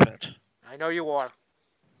the thick of it. I know you are.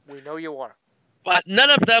 We know you are. But none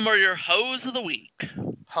of them are your hoes of the week.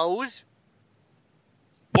 Hose?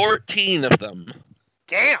 14 of them.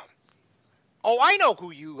 Damn. Oh, I know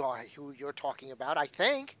who you're talking about, I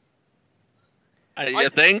think. You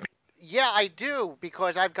think? Yeah, I do,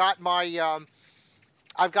 because I've got my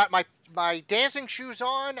dancing shoes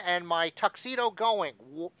on and my tuxedo going.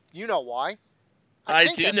 You know why? I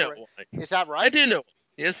think do that's know right. why. Is that right? I do know.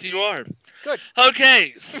 Yes, you are. Good.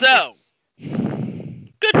 Okay, so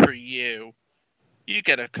good for you. You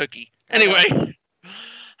get a cookie. Anyway.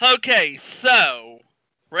 Okay, so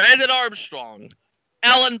Brandon Armstrong,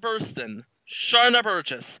 Alan Burston, Sharna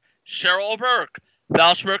Burgess, Cheryl Burke,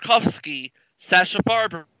 Val Schmirkovsky, Sasha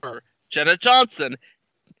Barber, Jenna Johnson,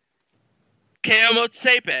 Keo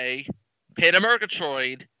Motsepe, Peter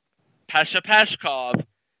Murgatroyd, Pasha Pashkov,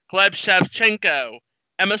 Gleb Shavchenko,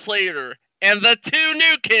 Emma Slater, and the two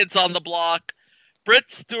new kids on the block,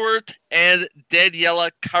 Britt Stewart and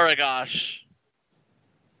Daniela Karagosh.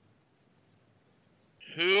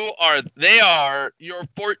 They are your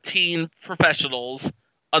 14 professionals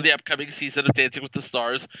on the upcoming season of Dancing with the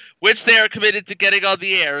Stars, which they are committed to getting on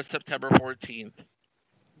the air September 14th.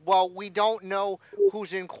 Well, we don't know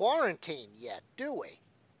who's in quarantine yet, do we?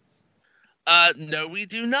 No, we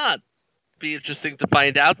do not. Be interesting to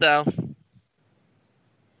find out, though.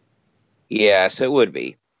 Yes, it would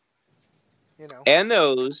be. You know. And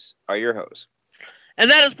those are your hosts. And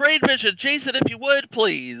that is Brain Vision. Jason, if you would,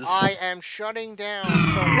 please. I am shutting down. So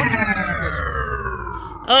what's your game this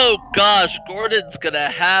week? Oh, gosh. Gordon's going to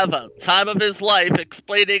have a time of his life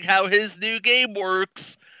explaining how his new game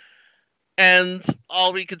works. And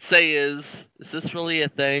all we could say is this really a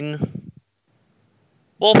thing?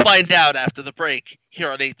 We'll find out after the break here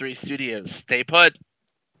on A3 Studios. Stay put.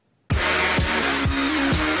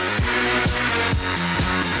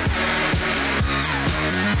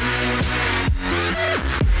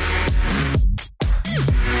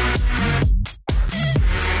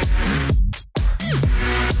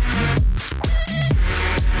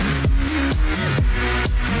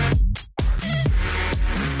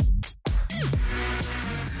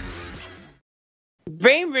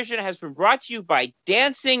 Brain Vision has been brought to you by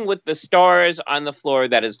Dancing with the Stars on the Floor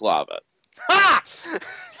That Is Lava. Ha!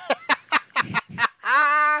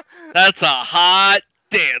 That's a hot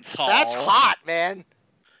dance hall. That's hot, man.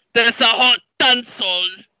 That's a hot dance hall.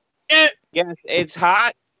 Yes, it's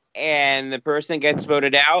hot, and the person that gets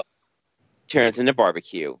voted out turns into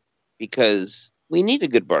barbecue because we need a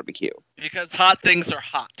good barbecue. Because hot things are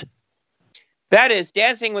hot. That is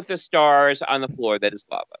Dancing with the Stars on the Floor That Is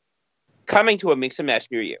Lava. Coming to a Mix and Match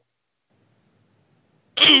near you.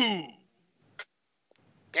 Ooh.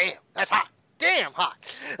 Damn, that's hot. Damn hot.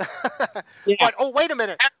 Yeah. But, oh, wait a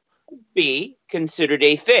minute. That would be considered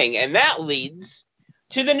a thing, and that leads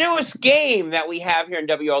to the newest game that we have here in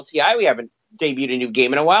WLTI. We haven't debuted a new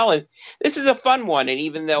game in a while, and this is a fun one, and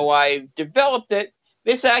even though I've developed it,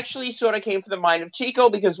 this actually sort of came from the mind of Chico,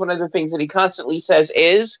 because one of the things that he constantly says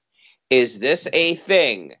is this a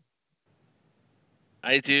thing?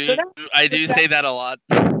 I do So say that a lot.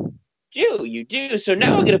 You do. So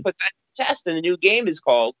now we're going to put that to test, and the new game is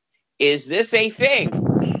called Is This a Thing? We're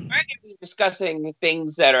going to be discussing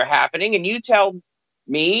things that are happening, and you tell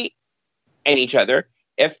me and each other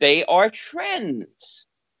if they are trends.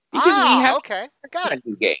 Because we have okay. Got it. a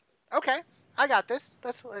new game. Okay. I got this.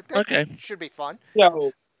 That Okay. should be fun.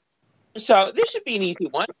 So this should be an easy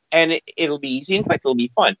one, and it'll be easy and quick. It'll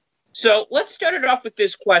be fun. So let's start it off with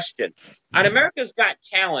this question. On America's Got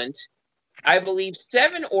Talent, I believe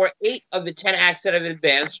 7 or 8 of the 10 acts that have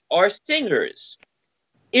advanced are singers.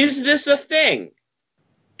 Is this a thing?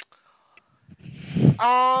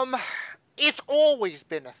 It's always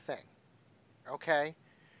been a thing. Okay?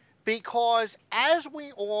 Because as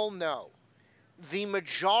we all know, the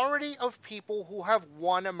majority of people who have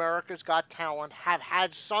won America's Got Talent have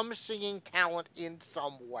had some singing talent in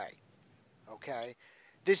some way. Okay?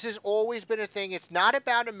 This has always been a thing. It's not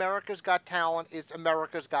about America's Got Talent. It's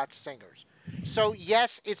America's Got Singers. So,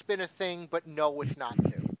 yes, it's been a thing, but no, it's not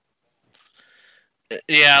new.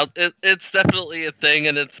 Yeah, it's definitely a thing,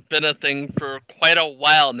 and it's been a thing for quite a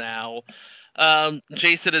while now.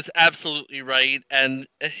 Jason is absolutely right, and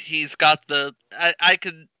he's got the. I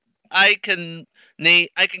can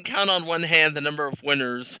count on one hand the number of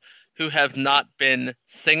winners who have not been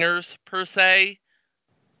singers per se.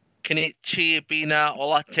 Kenichi Bina,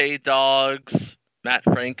 Wlti Dogs, Matt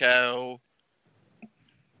Franco.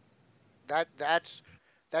 That's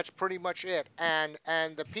pretty much it. And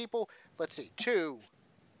the people, let's see, 2,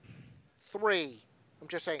 3, I'm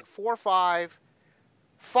just saying 4, 5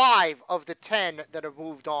 of the 10 that have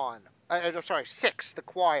moved on. Sorry, 6, the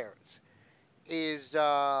choirs is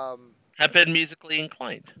Have been musically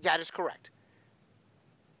inclined. that is correct.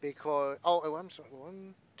 Because I'm sorry,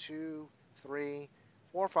 1, 2, 3,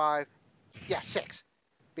 4, 5, 6.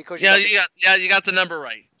 Because you got the number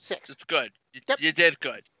right. 6. It's good. Yep. You did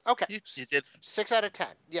good. Okay. You did 6 out of 10.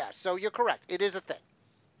 Yeah, so you're correct. It is a thing.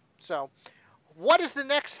 So, what is the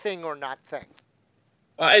next thing or not thing?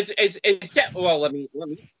 Well, let me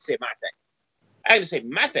say my thing. I have to say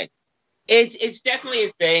my thing. It's definitely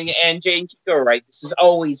a thing, and Jane Chico are right. This has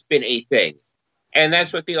always been a thing, and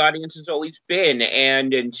that's what the audience has always been.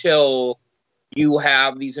 And until you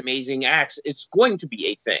have these amazing acts, it's going to be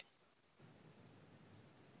a thing.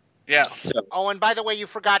 Yes. So. Oh, and by the way, you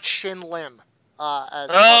forgot Shin Lim.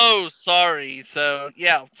 Sorry. So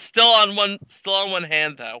yeah, still on one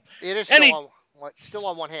hand though. It is still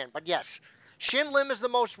on one hand, but yes, Shin Lim is the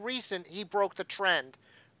most recent. He broke the trend,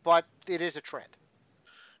 but it is a trend.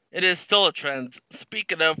 It is still a trend.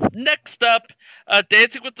 Speaking of, next up,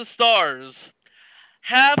 Dancing with the Stars.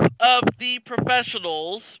 Half of the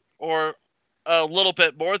professionals, or a little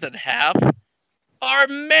bit more than half, are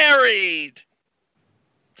married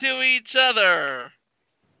to each other.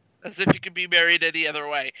 As if you could be married any other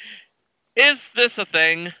way. Is this a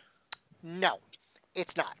thing? No,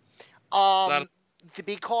 it's not.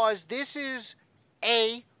 Because this is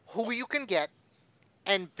A, who you can get,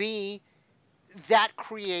 and B, that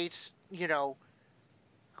creates,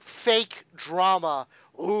 fake drama.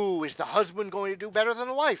 Ooh, is the husband going to do better than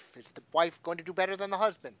the wife? Is the wife going to do better than the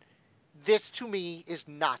husband? This, to me, is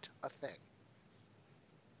not a thing.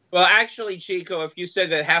 Well, actually, Chico, if you said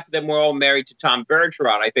that half of them were all married to Tom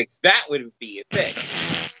Bergeron, I think that would be a thing.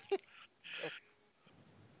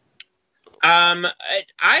 I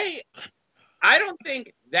don't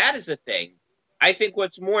think that is a thing. I think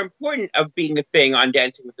what's more important of being a thing on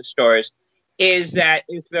Dancing with the Stars is that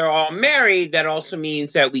if they're all married, that also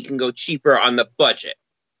means that we can go cheaper on the budget.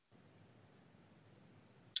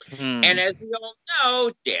 And as we all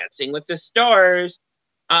know, Dancing with the Stars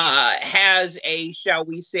has shall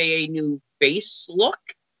we say, a new face look.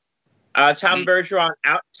 Tom Bergeron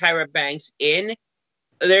out, Tyra Banks in.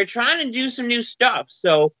 They're trying to do some new stuff.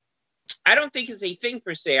 So I don't think it's a thing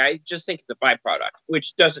per se. I just think it's a byproduct,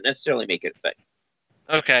 which doesn't necessarily make it a thing.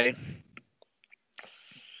 Okay.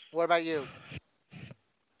 What about you?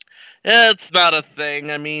 It's not a thing.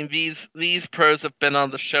 I mean, these pros have been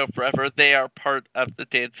on the show forever. They are part of the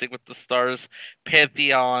Dancing with the Stars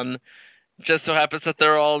pantheon. Just so happens that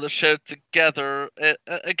they're all on the show together.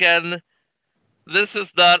 Again, this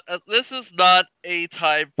is not a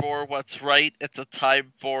time for what's right. It's a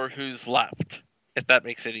time for who's left. If that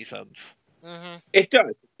makes any sense. Mm-hmm. It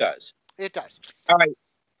does. It does. All right.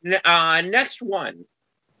 Next one.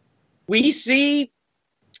 We see.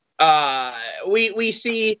 We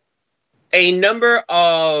see a number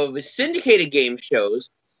of syndicated game shows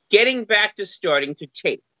getting back to starting to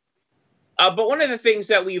tape. But one of the things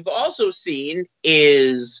that we've also seen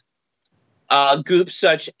is groups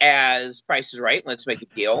such as Price is Right, Let's Make a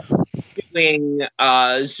Deal, doing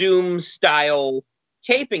Zoom-style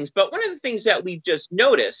tapings. But one of the things that we've just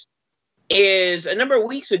noticed is a number of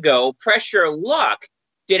weeks ago, Press Your Luck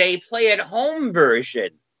did a play-at-home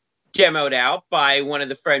version demoed out by one of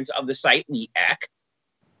the friends of the site, Wlti,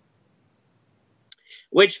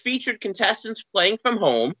 which featured contestants playing from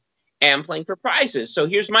home and playing for prizes. So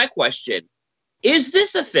here's my question. Is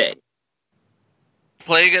this a thing?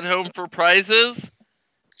 Playing at home for prizes?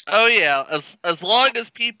 Oh yeah, as long as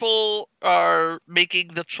people are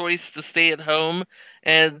making the choice to stay at home,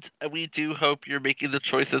 and we do hope you're making the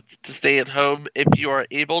choice to stay at home if you are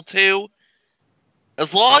able to,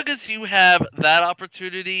 as long as you have that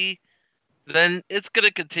opportunity, then it's going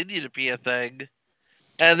to continue to be a thing.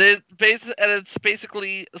 And it's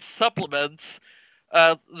basically supplements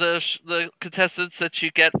the contestants that you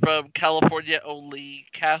get from California only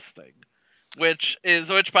casting, which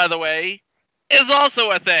by the way is also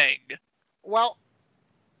a thing. Well,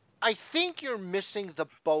 I think you're missing the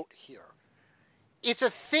boat here. It's a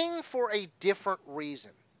thing for a different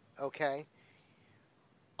reason, okay?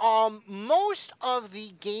 Most of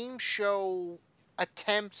the game show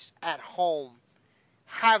attempts at home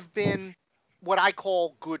have been what I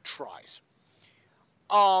call good tries.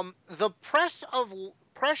 The Press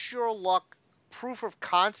Your Luck proof of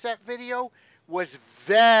concept video was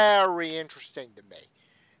very interesting to me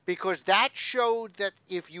because that showed that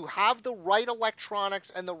if you have the right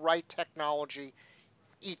electronics and the right technology,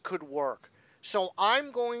 it could work. So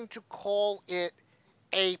I'm going to call it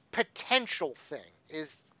a potential thing.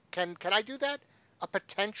 Can I do that? A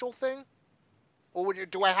potential thing? Or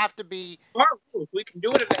do I have to be? Our rules. We can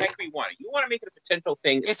do it if the heck we want. You want to make it a potential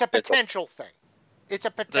thing? It's a potential thing. It's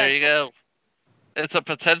a potential. There you go. It's a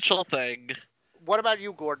potential thing. What about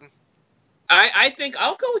you, Gordon? I think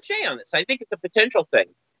I'll go with Jay on this. I think it's a potential thing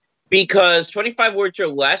because 25 words or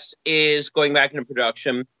less is going back into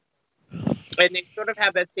production, and they sort of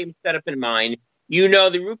have that same setup in mind. You know,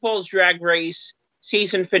 the RuPaul's Drag Race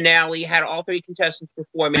season finale had all three contestants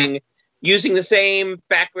performing using the same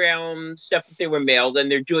background stuff that they were mailed,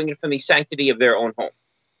 and they're doing it from the sanctity of their own home.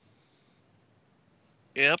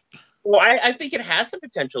 Yep. Well, I think it has the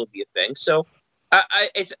potential to be a thing. So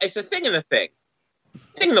it's a thing in the thing.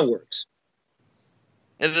 Thing in the works.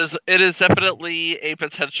 It is definitely a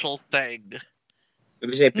potential thing. It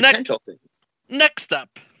was a potential thing. Next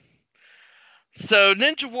up. So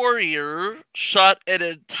Ninja Warrior shot an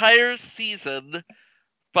entire season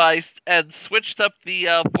and switched up the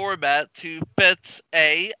format to fit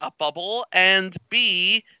A, a bubble, and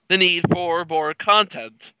B, the need for more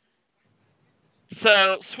content.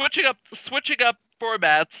 So switching up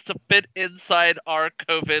formats to fit inside our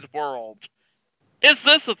COVID world. Is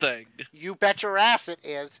this a thing? You bet your ass it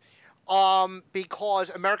is.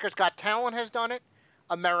 Because America's Got Talent has done it,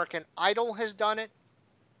 American Idol has done it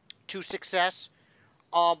to success.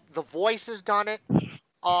 The Voice has done it.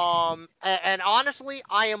 And honestly,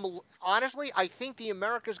 I think the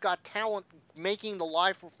America's Got Talent making the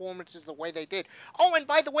live performances the way they did. Oh, and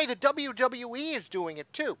by the way, the WWE is doing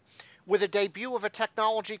it too, with a debut of a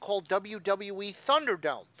technology called WWE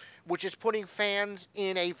Thunderdome, which is putting fans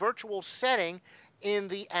in a virtual setting in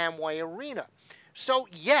the Amway Arena. So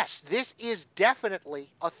yes, this is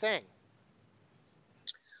definitely a thing.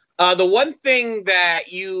 The one thing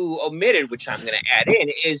that you omitted, which I'm going to add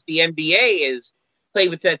in, is the NBA is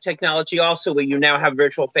played with that technology also, where you now have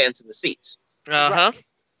virtual fans in the seats. Uh-huh.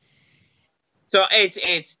 So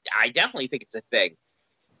it's I definitely think it's a thing.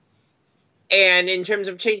 And in terms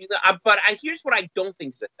of changing but here's what I don't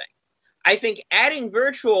think is a thing. I think adding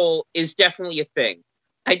virtual is definitely a thing.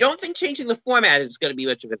 I don't think changing the format is going to be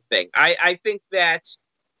much of a thing. I think that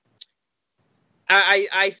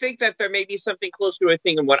I think that there may be something close to a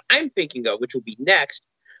thing in what I'm thinking of, which will be next.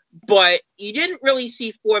 But you didn't really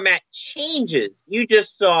see format changes. You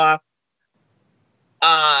just saw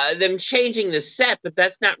them changing the set, but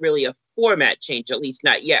that's not really a format change, at least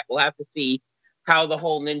not yet. We'll have to see how the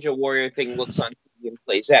whole Ninja Warrior thing looks on TV and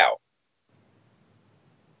plays out.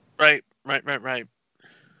 Right.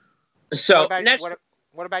 So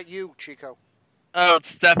what about you, Chico? Oh,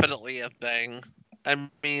 it's definitely a thing. I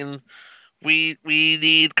mean, we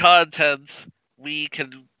need content.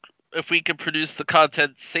 If we can produce the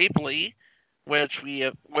content safely, which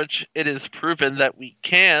it is proven that we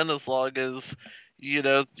can, as long as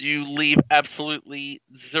you leave absolutely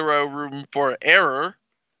zero room for error.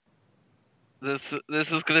 This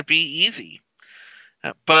is going to be easy.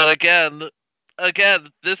 But again,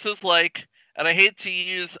 this is like, and I hate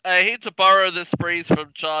to borrow this phrase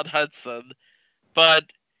from John Hudson, but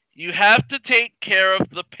you have to take care of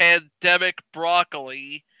the pandemic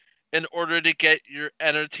broccoli in order to get your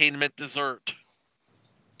entertainment dessert.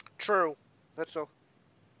 True. That's so.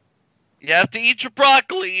 You have to eat your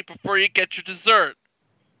broccoli before you get your dessert.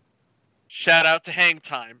 Shout out to Hang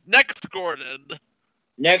Time. Next, Gordon.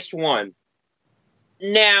 Next one.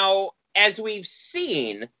 Now, as we've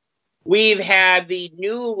seen, we've had the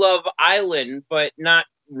new Love Island, but not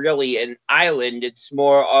really an island. It's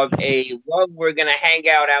more of a love. We're going to hang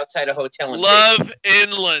out outside a hotel. Love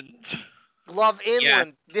Inland. Love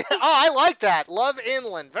Inland. Yeah. Oh, I like that. Love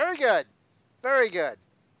Inland. Very good. Very good.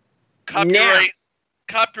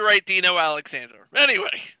 Copyright Dino Alexander.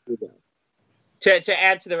 Anyway. To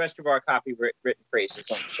add to the rest of our copywritten phrases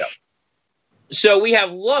on the show. So we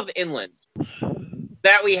have Love Inland.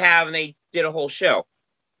 That we have, and they did a whole show.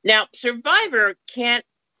 Now, Survivor can't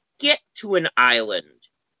get to an island.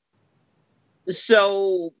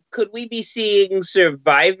 So could we be seeing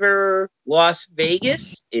Survivor Las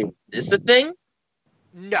Vegas? Is this a thing?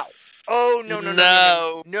 No. Oh,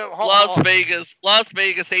 no. Las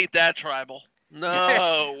Vegas ain't that tribal.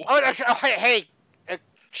 No. Hey,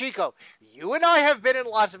 Chico, you and I have been in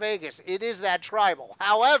Las Vegas. It is that tribal.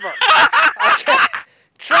 However,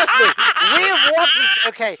 trust me, we have walked.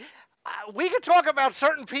 Okay, we can talk about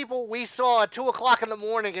certain people we saw at 2:00 in the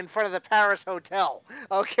morning in front of the Paris Hotel.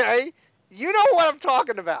 Okay, you know what I'm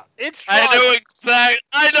talking about. It's tribal.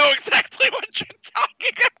 I know exactly what you're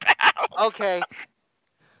talking about. Okay.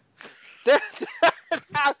 there,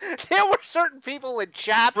 there were certain people in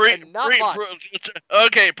chats and not much.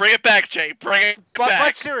 Okay, bring it back, Jay. Bring it back.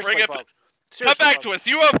 But seriously, folks. Come back to us.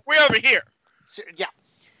 We're over here. Yeah.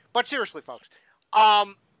 But seriously, folks.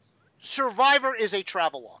 Survivor is a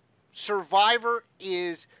travelogue. Survivor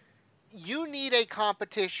is... You need a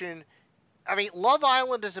competition. I mean, Love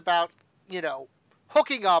Island is about,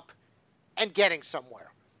 hooking up and getting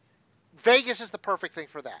somewhere. Vegas is the perfect thing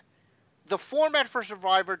for that. The format for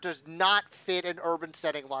Survivor does not fit an urban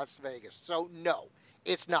setting Las Vegas. So, no,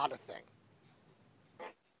 it's not a thing.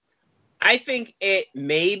 I think it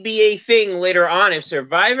may be a thing later on if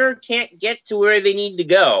Survivor can't get to where they need to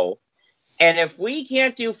go. And if we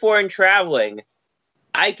can't do foreign traveling,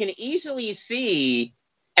 I can easily see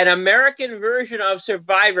an American version of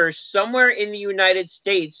Survivor somewhere in the United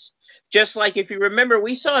States. Just like, if you remember,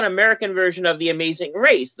 we saw an American version of The Amazing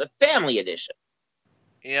Race, the family edition.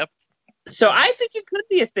 Yep. So I think it could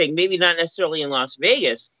be a thing, maybe not necessarily in Las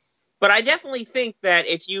Vegas, but I definitely think that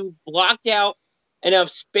if you blocked out enough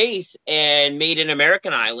space and made an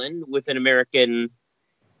American island with an American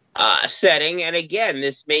setting, and again,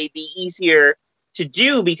 this may be easier to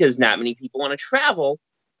do because not many people want to travel,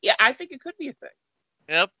 yeah, I think it could be a thing.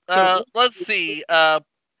 Yep. Let's see. I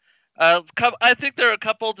think there are a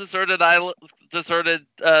couple deserted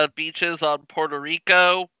beaches on Puerto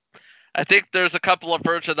Rico. I think there's a couple of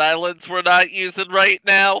Virgin Islands we're not using right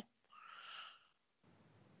now.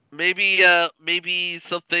 Maybe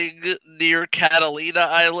something near Catalina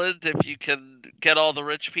Island if you can get all the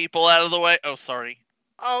rich people out of the way. Oh, sorry.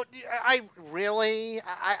 Oh, I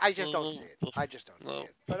just don't see it. I just don't see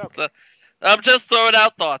it. But okay. I'm just throwing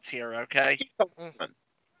out thoughts here, okay? Mm-hmm.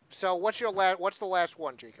 So what's the last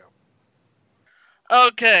one, Chico?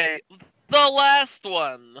 Okay, the last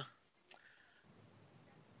one.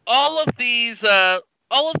 All of these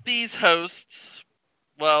hosts,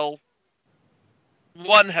 well,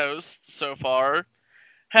 one host so far,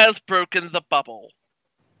 has broken the bubble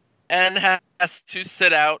and has to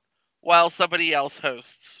sit out while somebody else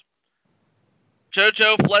hosts.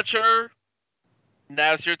 JoJo Fletcher,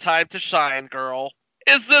 now's your time to shine, girl.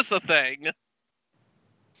 Is this a thing?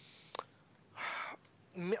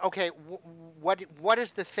 Okay, what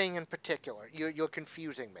is the thing in particular? You're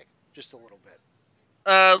confusing me just a little bit.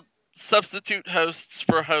 Substitute hosts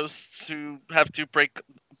for hosts who have to break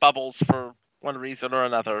bubbles for one reason or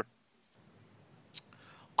another.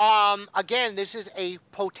 Again, this is a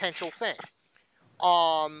potential thing.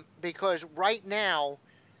 Because right now,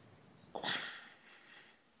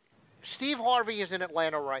 Steve Harvey is in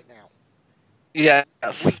Atlanta right now.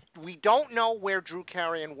 Yes. We don't know where Drew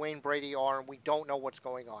Carey and Wayne Brady are, and we don't know what's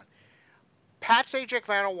going on. Pat Sajak,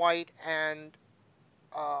 Vanna White, and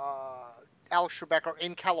Alex Trebek are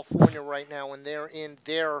in California right now, and they're in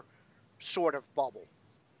their sort of bubble.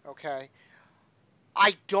 Okay?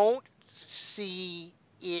 I don't see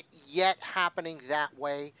it yet happening that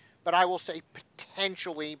way, but I will say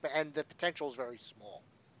potentially, and the potential is very small.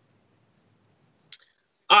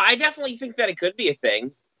 I definitely think that it could be a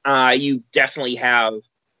thing. You definitely have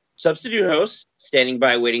substitute hosts standing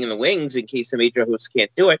by waiting in the wings in case the major hosts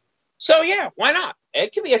can't do it. So, yeah, why not?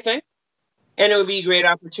 It could be a thing. And it would be a great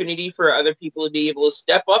opportunity for other people to be able to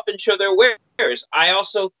step up and show their wares. I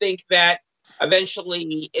also think that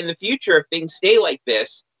eventually in the future, if things stay like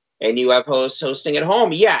this and you have hosts hosting at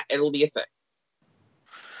home, yeah, it'll be a thing.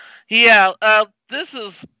 Yeah, this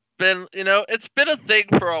has been, it's been a thing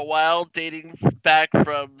for a while, dating back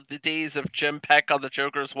from the days of Jim Peck on The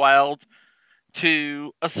Joker's Wild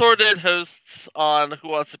to assorted hosts on Who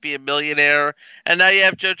Wants to Be a Millionaire, and now you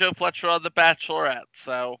have JoJo Fletcher on The Bachelorette.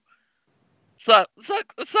 So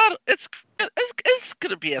it's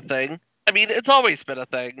gonna be a thing. I mean, it's always been a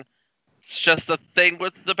thing. It's just a thing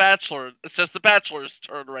with The Bachelor. It's just The Bachelor's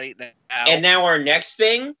turn right now. And now our next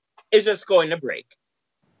thing is just going to break.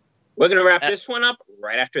 We're going to wrap this one up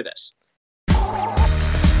right after this.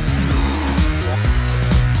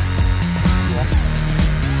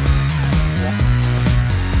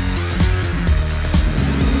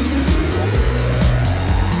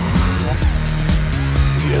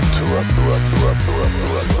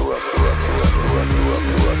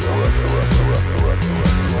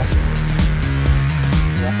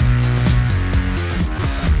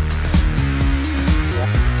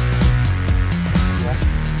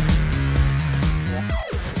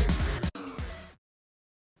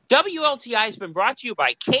 WLTI has been brought to you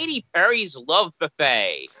by Katy Perry's Love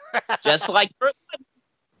Buffet. Just like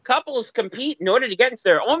couples compete in order to get into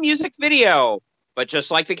their own music video. But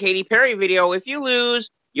just like the Katy Perry video, if you lose,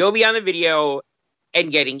 you'll be on the video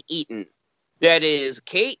and getting eaten. That is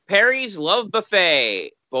Katy Perry's Love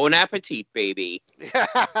Buffet. Bon appetit, baby.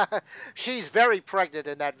 She's very pregnant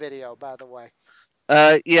in that video, by the way.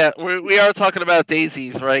 Yeah, we are talking about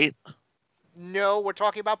daisies, right? No, we're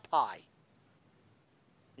talking about pie.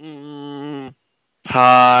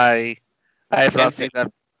 Pie. I have not seen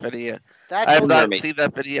that video. I have not seen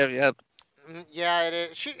that video yet. Yeah, it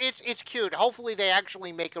is. It's cute. Hopefully, they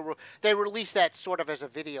actually they release that sort of as a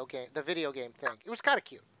video game, the video game thing. It was kind of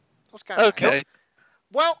cute. It was kind of okay. Nice.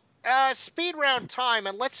 Well, speed round time,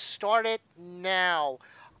 and let's start it now.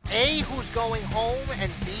 A, who's going home,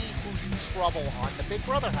 and B, who's in trouble on the Big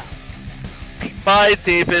Brother house. Bye,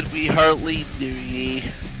 David. We hardly knew ye.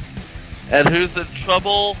 And who's in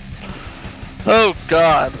trouble? Oh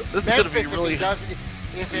God, this is gonna be really.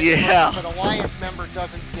 If an alliance member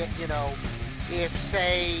doesn't get, if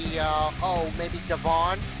say, maybe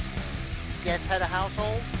Devon gets head of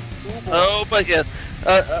household. Ooh, boy. Oh, but yeah,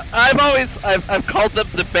 I've called them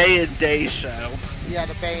the Bay and Day show. Yeah,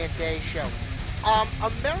 the Bay and Day show.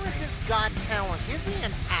 America's Got Talent. Give me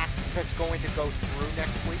an act that's going to go through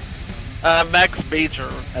next week. Max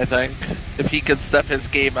Major, I think, if he can step his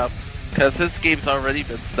game up, because his game's already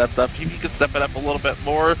been stepped up. If he can step it up a little bit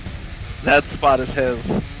more, that spot is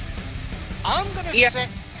his. I'm gonna say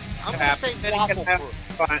Waffle Crew.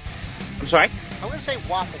 I'm sorry? I'm gonna say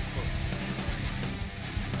Waffle Crew.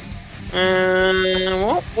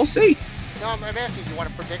 Well, we'll see. No, I'm asking, do you want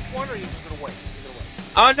to predict one, or are you just gonna wait?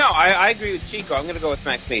 Oh, no, I agree with Chico. I'm gonna go with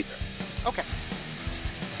Max Major. Okay.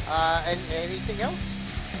 And anything else?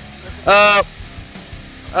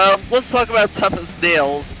 Let's talk about Tough as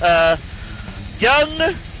Nails.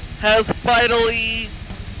 Young has finally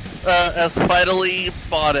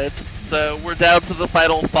bought it, so we're down to the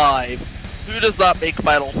final 5. Who does not make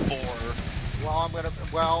final 4?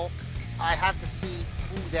 Well, I have to see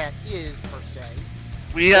who that is, per se.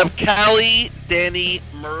 We have Callie, Danny,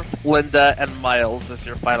 Murph, Linda, and Miles as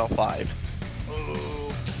your final 5.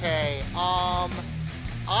 Okay,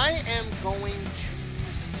 I am going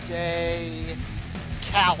to say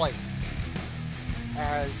Callie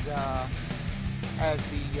as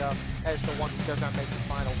the one who does not make the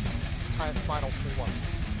final 4.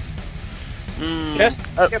 Just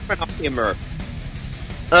different off the Murph.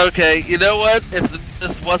 Okay, you know what? If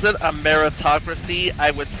this wasn't a meritocracy,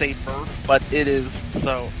 I would say Murph, but it is,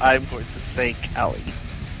 so I'm going to say Callie.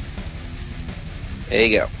 There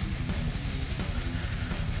you go.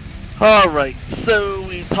 Alright, so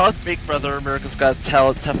we talked Big Brother, America's Got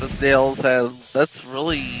Talent, Tough as Nails, and that's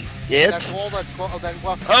really it. That's all.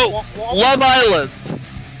 Love Island!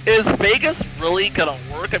 Is Vegas really gonna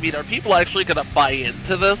work? I mean, are people actually gonna buy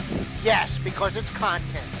into this? Yes, because it's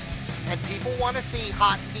content. And people want to see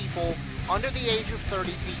hot people under the age of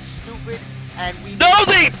 30 be stupid, and we... No,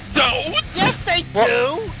 they don't! Yes, they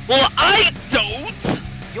do! Well, I don't!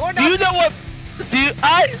 You're not... Do you know what...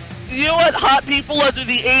 You know what hot people under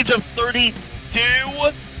the age of 30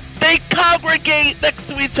 do? They congregate next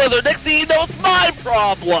to each other. Next thing you know, it's my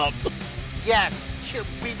problem! Yes,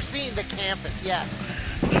 we've seen the campus, yes.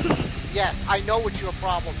 Yes, I know it's your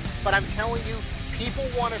problem, but I'm telling you, people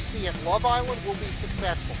want to see it. Love Island will be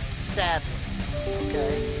successful, sadly.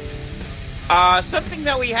 Okay? Something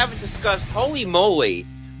that we haven't discussed, holy moly,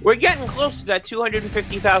 we're getting close to that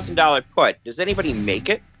 $250,000 put. Does anybody make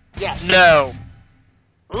it? Yes. No.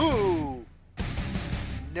 Ooh.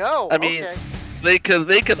 No, I mean, okay. they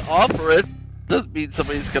can offer it. Doesn't mean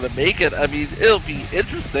somebody's going to make it. I mean, it'll be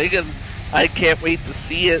interesting, and I can't wait to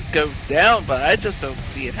see it go down, but I just don't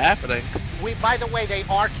see it happening. By the way, they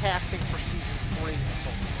are casting for season 3.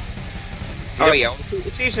 Oh yeah,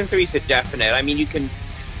 season 3 is a definite. I mean, you can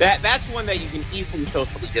that's one that you can easily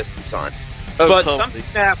socially distance on. Oh, but totally. something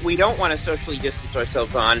that we don't want to socially distance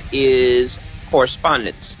ourselves on is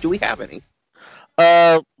correspondence. Do we have any?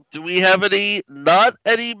 Do we have any? Not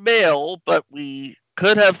any mail, but we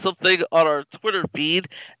could have something on our Twitter feed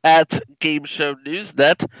at Game Show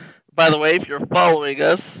Newsnet. By the way, if you're following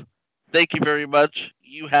us, thank you very much.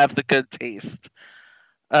 You have the good taste.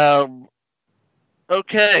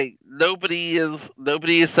 Okay, nobody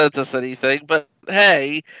has sent us anything, but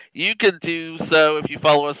hey, you can do so if you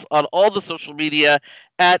follow us on all the social media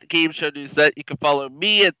at Game Show Newsnet. You can follow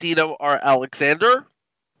me at Dino R. Alexander.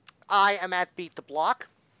 I am at Beat the Block.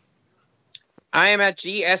 I am at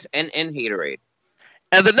GSNN Haterade.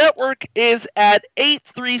 And the network is at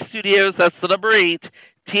 83 Studios, that's the number 8,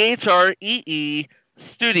 THREE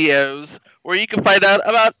Studios, where you can find out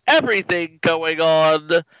about everything going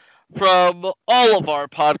on from all of our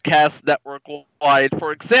podcasts network-wide.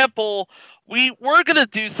 For example, we were going to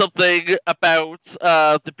do something about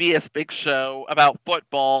the BS Big Show, about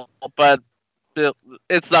football, but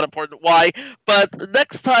it's not important why. But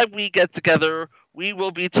next time we get together, we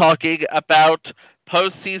will be talking about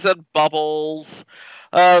postseason bubbles,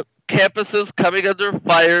 campuses coming under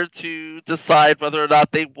fire to decide whether or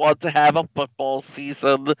not they want to have a football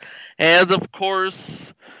season, and of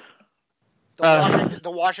course, The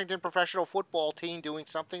Washington professional football team doing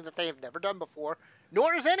something that they have never done before,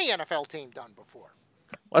 nor has any NFL team done before.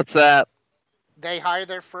 what's that? They hired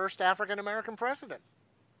their first African American president.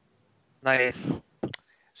 Nice.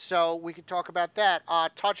 So we could talk about that.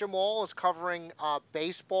 Touch 'em All is covering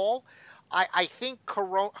baseball. I think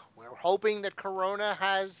Corona. We're hoping that Corona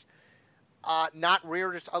has not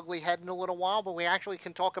reared its ugly head in a little while, but we actually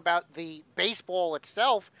can talk about the baseball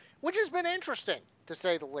itself, which has been interesting to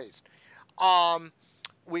say the least.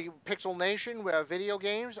 We Pixel Nation, we have video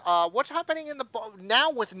games. What's happening now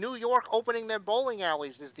with New York opening their bowling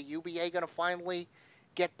alleys? Is the UBA going to finally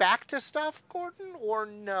get back to stuff, Gordon, or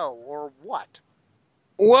no, or what?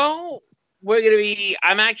 Well,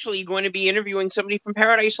 I'm actually going to be interviewing somebody from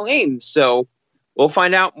Paradise Lane, so we'll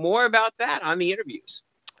find out more about that on the interviews.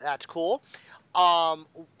 That's cool.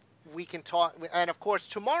 We can talk, and of course,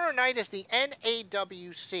 tomorrow night is the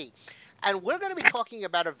NAWC, and we're going to be talking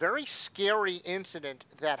about a very scary incident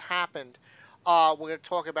that happened. We're going to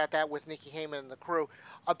talk about that with Nikki Heyman and the crew,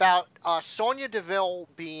 about Sonia Deville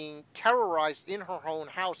being terrorized in her own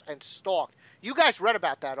house and stalked. You guys read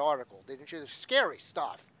about that article, didn't you? Scary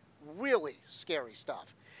stuff. Really scary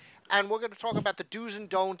stuff. And we're going to talk about the do's and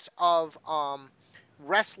don'ts of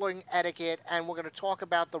wrestling etiquette, and we're going to talk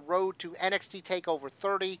about the road to NXT TakeOver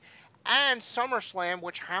 30 and SummerSlam,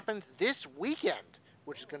 which happens this weekend,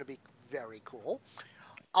 which is going to be very cool.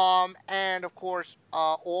 And, of course,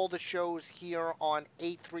 all the shows here on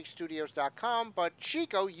 83studios.com. But,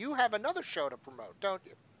 Chico, you have another show to promote, don't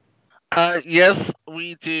you? Yes,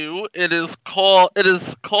 we do. It is called. It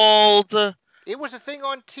was a thing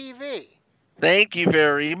on TV. Thank you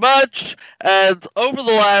very much. And over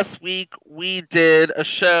the last week, we did a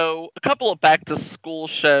couple of back-to-school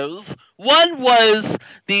shows. One was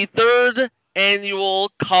the 3rd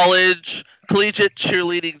annual collegiate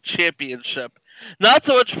cheerleading championship. Not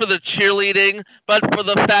so much for the cheerleading, but for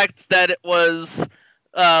the fact that it was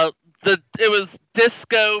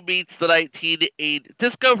disco meets the 1980s.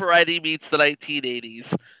 Disco variety meets the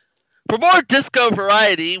 1980s. For more disco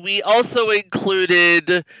variety, we also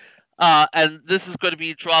included, and this is going to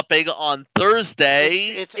be dropping on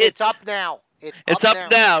Thursday. It's up now. It's up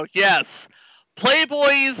now. Yes.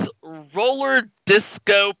 Playboy's Roller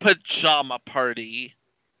Disco Pajama Party.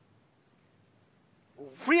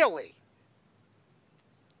 Really?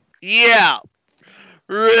 Yeah.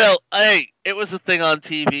 Hey, it was a thing on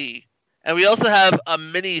TV. And we also have a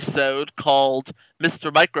mini-sode called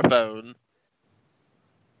Mr. Microphone.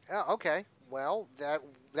 Oh, okay. Well,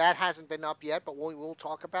 that hasn't been up yet, but we'll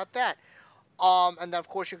talk about that. And of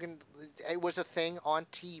course, it was a thing on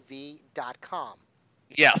TV.com.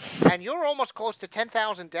 Yes. And you're almost close to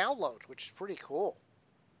 10,000 downloads, which is pretty cool.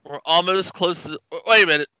 We're almost close to... Wait a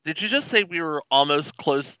minute. Did you just say we were almost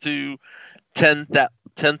close to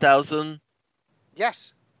 10,000?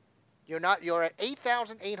 Yes. You're at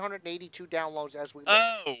 8,882 downloads as we look.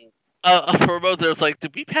 Oh. For a moment, there was like,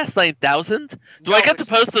 did we pass 9,000? Do I get to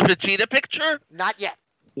post a Vegeta picture? Not yet.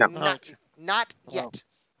 No. Not yet. Oh.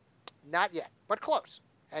 Not yet, but close.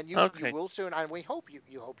 And you will soon, and we hope you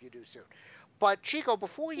do soon. But, Chico,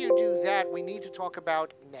 before you do that, we need to talk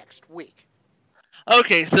about next week.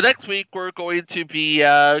 Okay, so next week we're going to be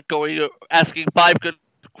asking 5 good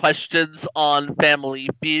questions on Family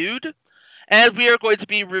Feud. And we are going to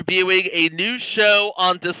be reviewing a new show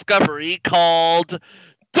on Discovery called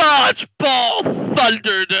Dodgeball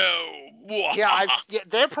Thunderdome. Yeah,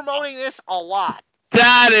 they're promoting this a lot.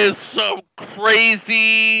 That is some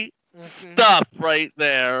crazy stuff right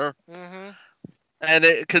there. Mm-hmm. And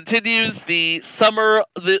it continues the summer,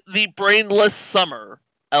 the brainless summer,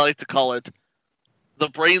 I like to call it. The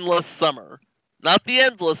brainless summer. Not the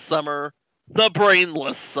endless summer, the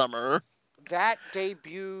brainless summer. That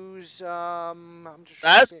debuts. That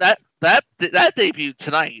debuted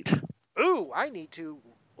tonight. Ooh, I need to.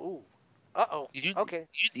 Ooh, okay.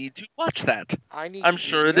 You need to watch that. I'm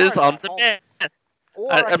sure it is on demand.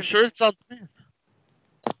 I'm sure it's on demand.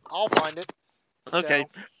 I'll find it. Okay.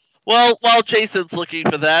 So. Well, while Jason's looking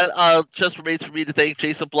for that, just remains for me to thank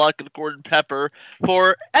Jason Block and Gordon Pepper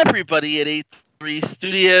for everybody at 83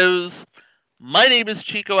 Studios. My name is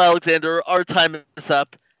Chico Alexander. Our time is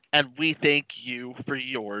up. And we thank you for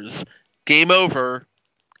yours. Game over,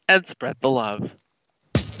 and spread the love.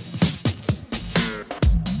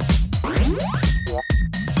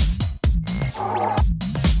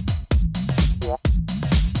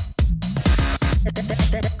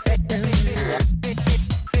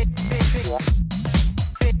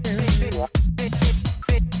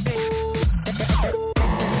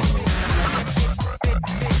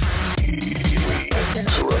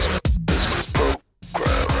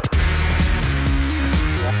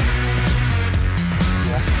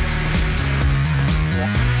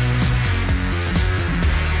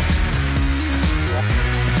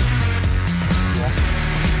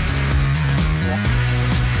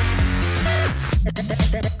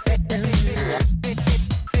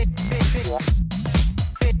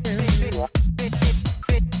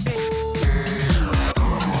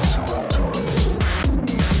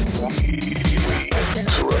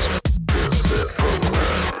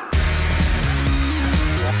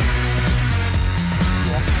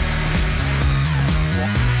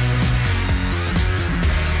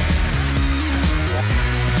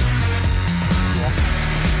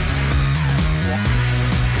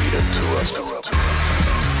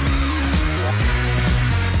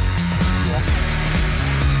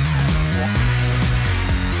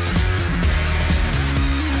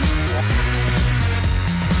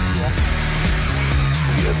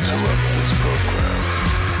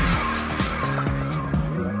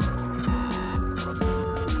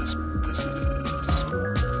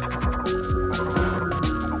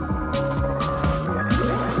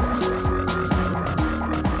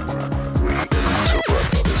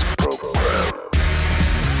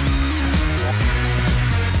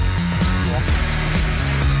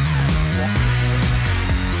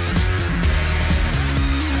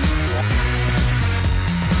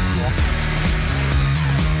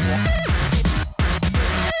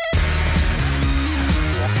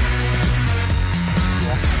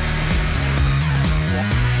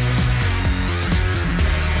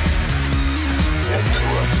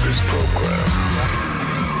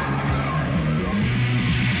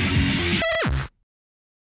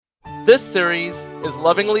 This series is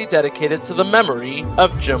lovingly dedicated to the memory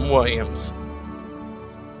of Jim Williams.